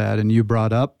something is bad. And you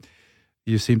brought up,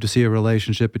 you seem to see a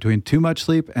relationship between too much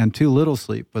sleep and too little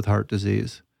sleep with heart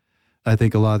disease. I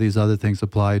think a lot of these other things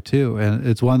apply too. And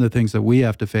it's one of the things that we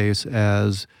have to face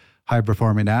as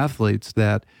high-performing athletes,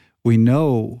 that we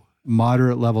know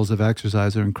moderate levels of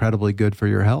exercise are incredibly good for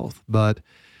your health, but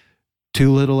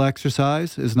too little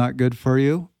exercise is not good for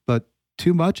you, but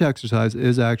too much exercise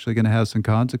is actually going to have some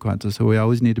consequences. So we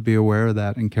always need to be aware of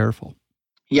that and careful.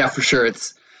 Yeah, for sure.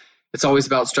 It's always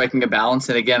about striking a balance.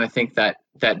 And again, I think that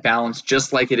balance,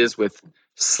 just like it is with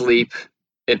sleep,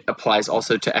 it applies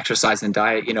also to exercise and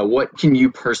diet. What can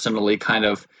you personally kind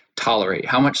of tolerate?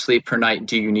 How much sleep per night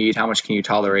do you need? How much can you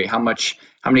tolerate? How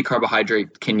many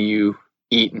carbohydrates can you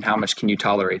eat and how much can you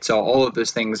tolerate? So all of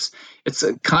those things, it's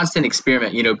a constant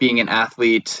experiment, being an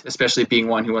athlete, especially being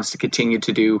one who wants to continue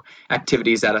to do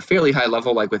activities at a fairly high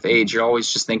level. Like with age, you're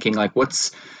always just thinking like,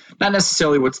 what's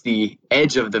the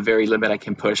edge of the very limit I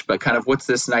can push, but kind of what's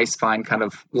this nice fine kind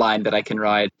of line that I can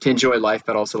ride to enjoy life,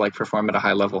 but also like perform at a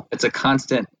high level. It's a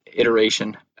constant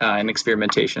iteration and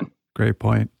experimentation. Great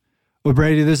point. Well,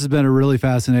 Brady, this has been a really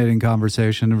fascinating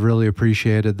conversation. I've really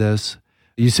appreciated this.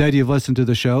 You said you've listened to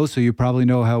the show, so you probably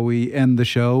know how we end the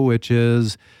show, which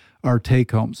is our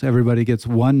take-homes. Everybody gets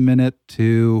 1 minute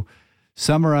to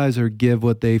summarize or give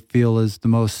what they feel is the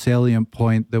most salient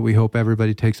point that we hope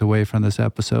everybody takes away from this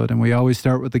episode. And we always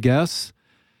start with the guests.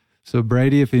 So,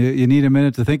 Brady, if you need a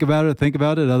minute to think about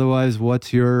it. Otherwise,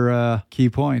 what's your key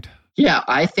point? Yeah,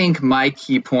 I think my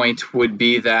key point would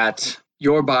be that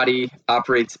your body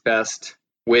operates best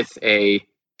with a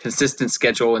consistent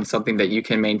schedule and something that you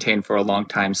can maintain for a long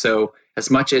time. So as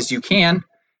much as you can,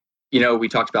 we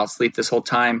talked about sleep this whole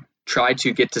time, try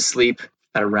to get to sleep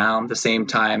at around the same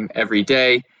time every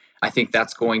day. I think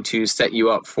that's going to set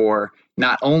you up for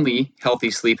not only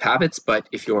healthy sleep habits, but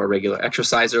if you're a regular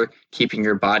exerciser, keeping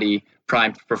your body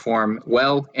primed to perform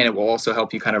well. And it will also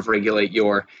help you kind of regulate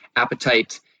your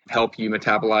appetite, help you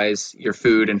metabolize your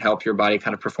food, and help your body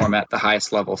kind of perform at the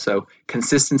highest level. So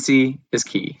consistency is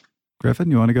key.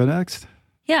 Griffin, you want to go next?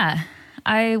 Yeah,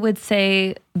 I would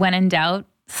say when in doubt,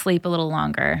 sleep a little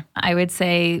longer. I would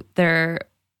say there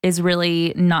is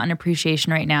really not an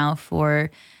appreciation right now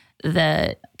for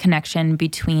the connection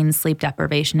between sleep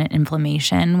deprivation and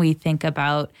inflammation. We think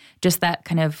about just that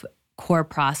kind of core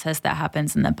process that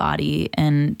happens in the body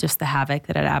and just the havoc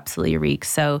that it absolutely wreaks.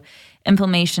 So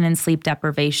inflammation and sleep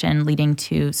deprivation leading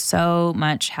to so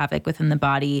much havoc within the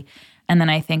body. And then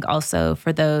I think also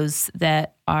for those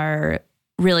that are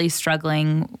really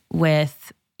struggling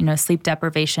with, sleep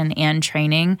deprivation and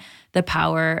training, the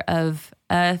power of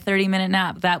a 30-minute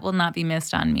nap. That will not be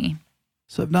missed on me.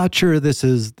 So I'm not sure this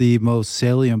is the most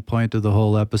salient point of the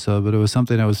whole episode, but it was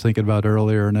something I was thinking about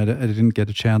earlier and I didn't get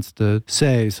a chance to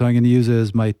say. So I'm going to use it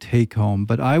as my take home.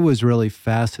 But I was really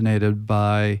fascinated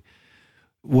by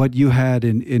what you had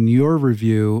in your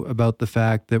review about the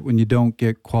fact that when you don't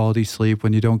get quality sleep,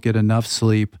 when you don't get enough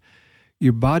sleep,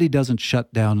 your body doesn't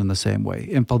shut down in the same way.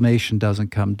 Inflammation doesn't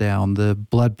come down. The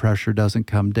blood pressure doesn't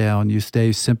come down. You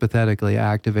stay sympathetically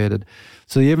activated.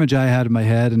 So the image I had in my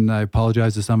head, and I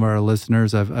apologize to some of our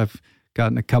listeners, I've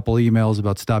gotten a couple emails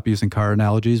about stop using car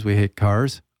analogies. We hate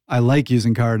cars. I like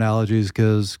using car analogies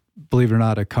because, believe it or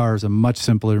not, a car is a much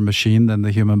simpler machine than the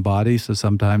human body. So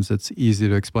sometimes it's easy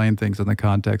to explain things in the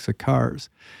context of cars.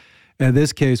 In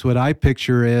this case, what I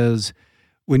picture is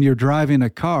when you're driving a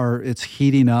car, it's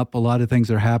heating up. A lot of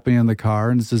things are happening in the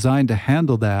car, and it's designed to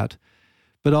handle that.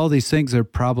 But all these things are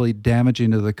probably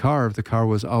damaging to the car if the car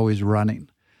was always running.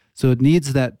 So it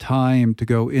needs that time to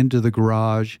go into the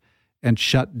garage and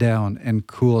shut down and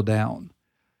cool down.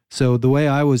 So the way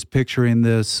I was picturing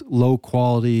this low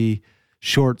quality,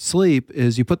 short sleep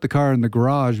is you put the car in the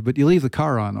garage, but you leave the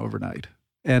car on overnight.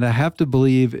 And I have to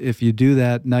believe if you do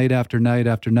that night after night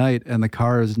after night and the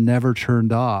car is never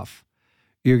turned off,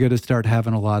 you're going to start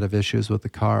having a lot of issues with the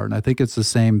car. And I think it's the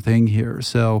same thing here.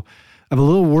 So I'm a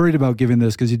little worried about giving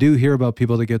this because you do hear about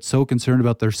people that get so concerned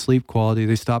about their sleep quality,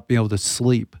 they stop being able to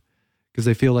sleep because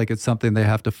they feel like it's something they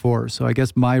have to force. So I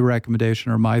guess my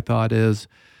recommendation or my thought is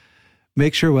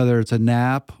make sure whether it's a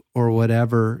nap or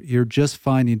whatever, you're just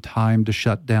finding time to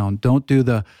shut down. Don't do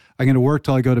I'm going to work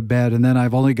till I go to bed and then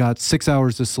I've only got 6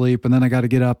 hours to sleep and then I got to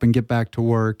get up and get back to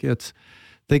work.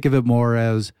 Think of it more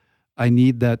as I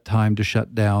need that time to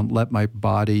shut down, let my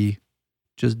body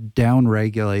just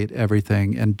down-regulate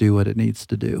everything and do what it needs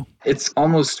to do. It's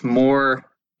almost more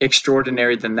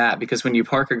extraordinary than that because when you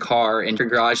park a car in your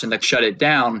garage and shut it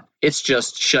down, it's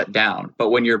just shut down. But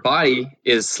when your body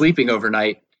is sleeping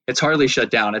overnight, it's hardly shut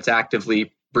down. It's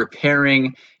actively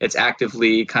repairing. It's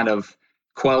actively kind of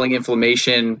quelling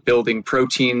inflammation, building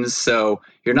proteins. So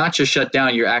you're not just shut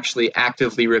down, you're actually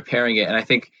actively repairing it. And I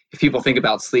think if people think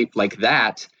about sleep like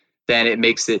that, then it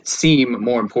makes it seem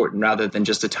more important rather than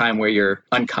just a time where you're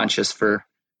unconscious for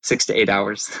 6 to 8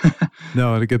 hours.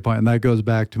 No, and a good point. And that goes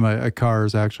back to a car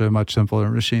is actually a much simpler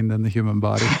machine than the human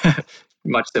body.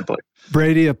 Much simpler.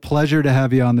 Brady, a pleasure to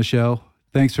have you on the show.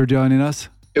 Thanks for joining us.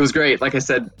 It was great. Like I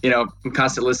said, I'm a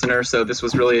constant listener, so this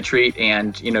was really a treat.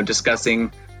 And,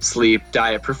 discussing sleep,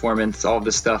 diet, performance, all of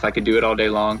this stuff, I could do it all day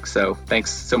long. So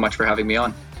thanks so much for having me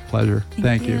on. Pleasure.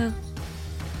 Thank you.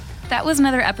 That was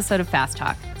another episode of Fast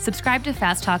Talk. Subscribe to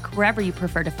Fast Talk wherever you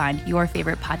prefer to find your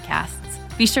favorite podcasts.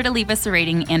 Be sure to leave us a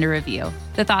rating and a review.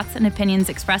 The thoughts and opinions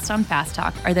expressed on Fast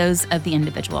Talk are those of the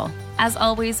individual. As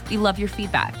always, we love your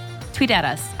feedback. Tweet at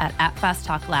us at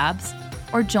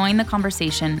 @FastTalkLabs or join the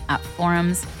conversation at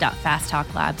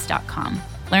forums.fasttalklabs.com.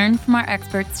 Learn from our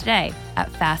experts today at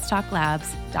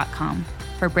fasttalklabs.com.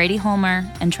 For Brady Holmer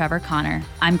and Trevor Connor,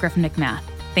 I'm Griffin McMath.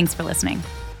 Thanks for listening.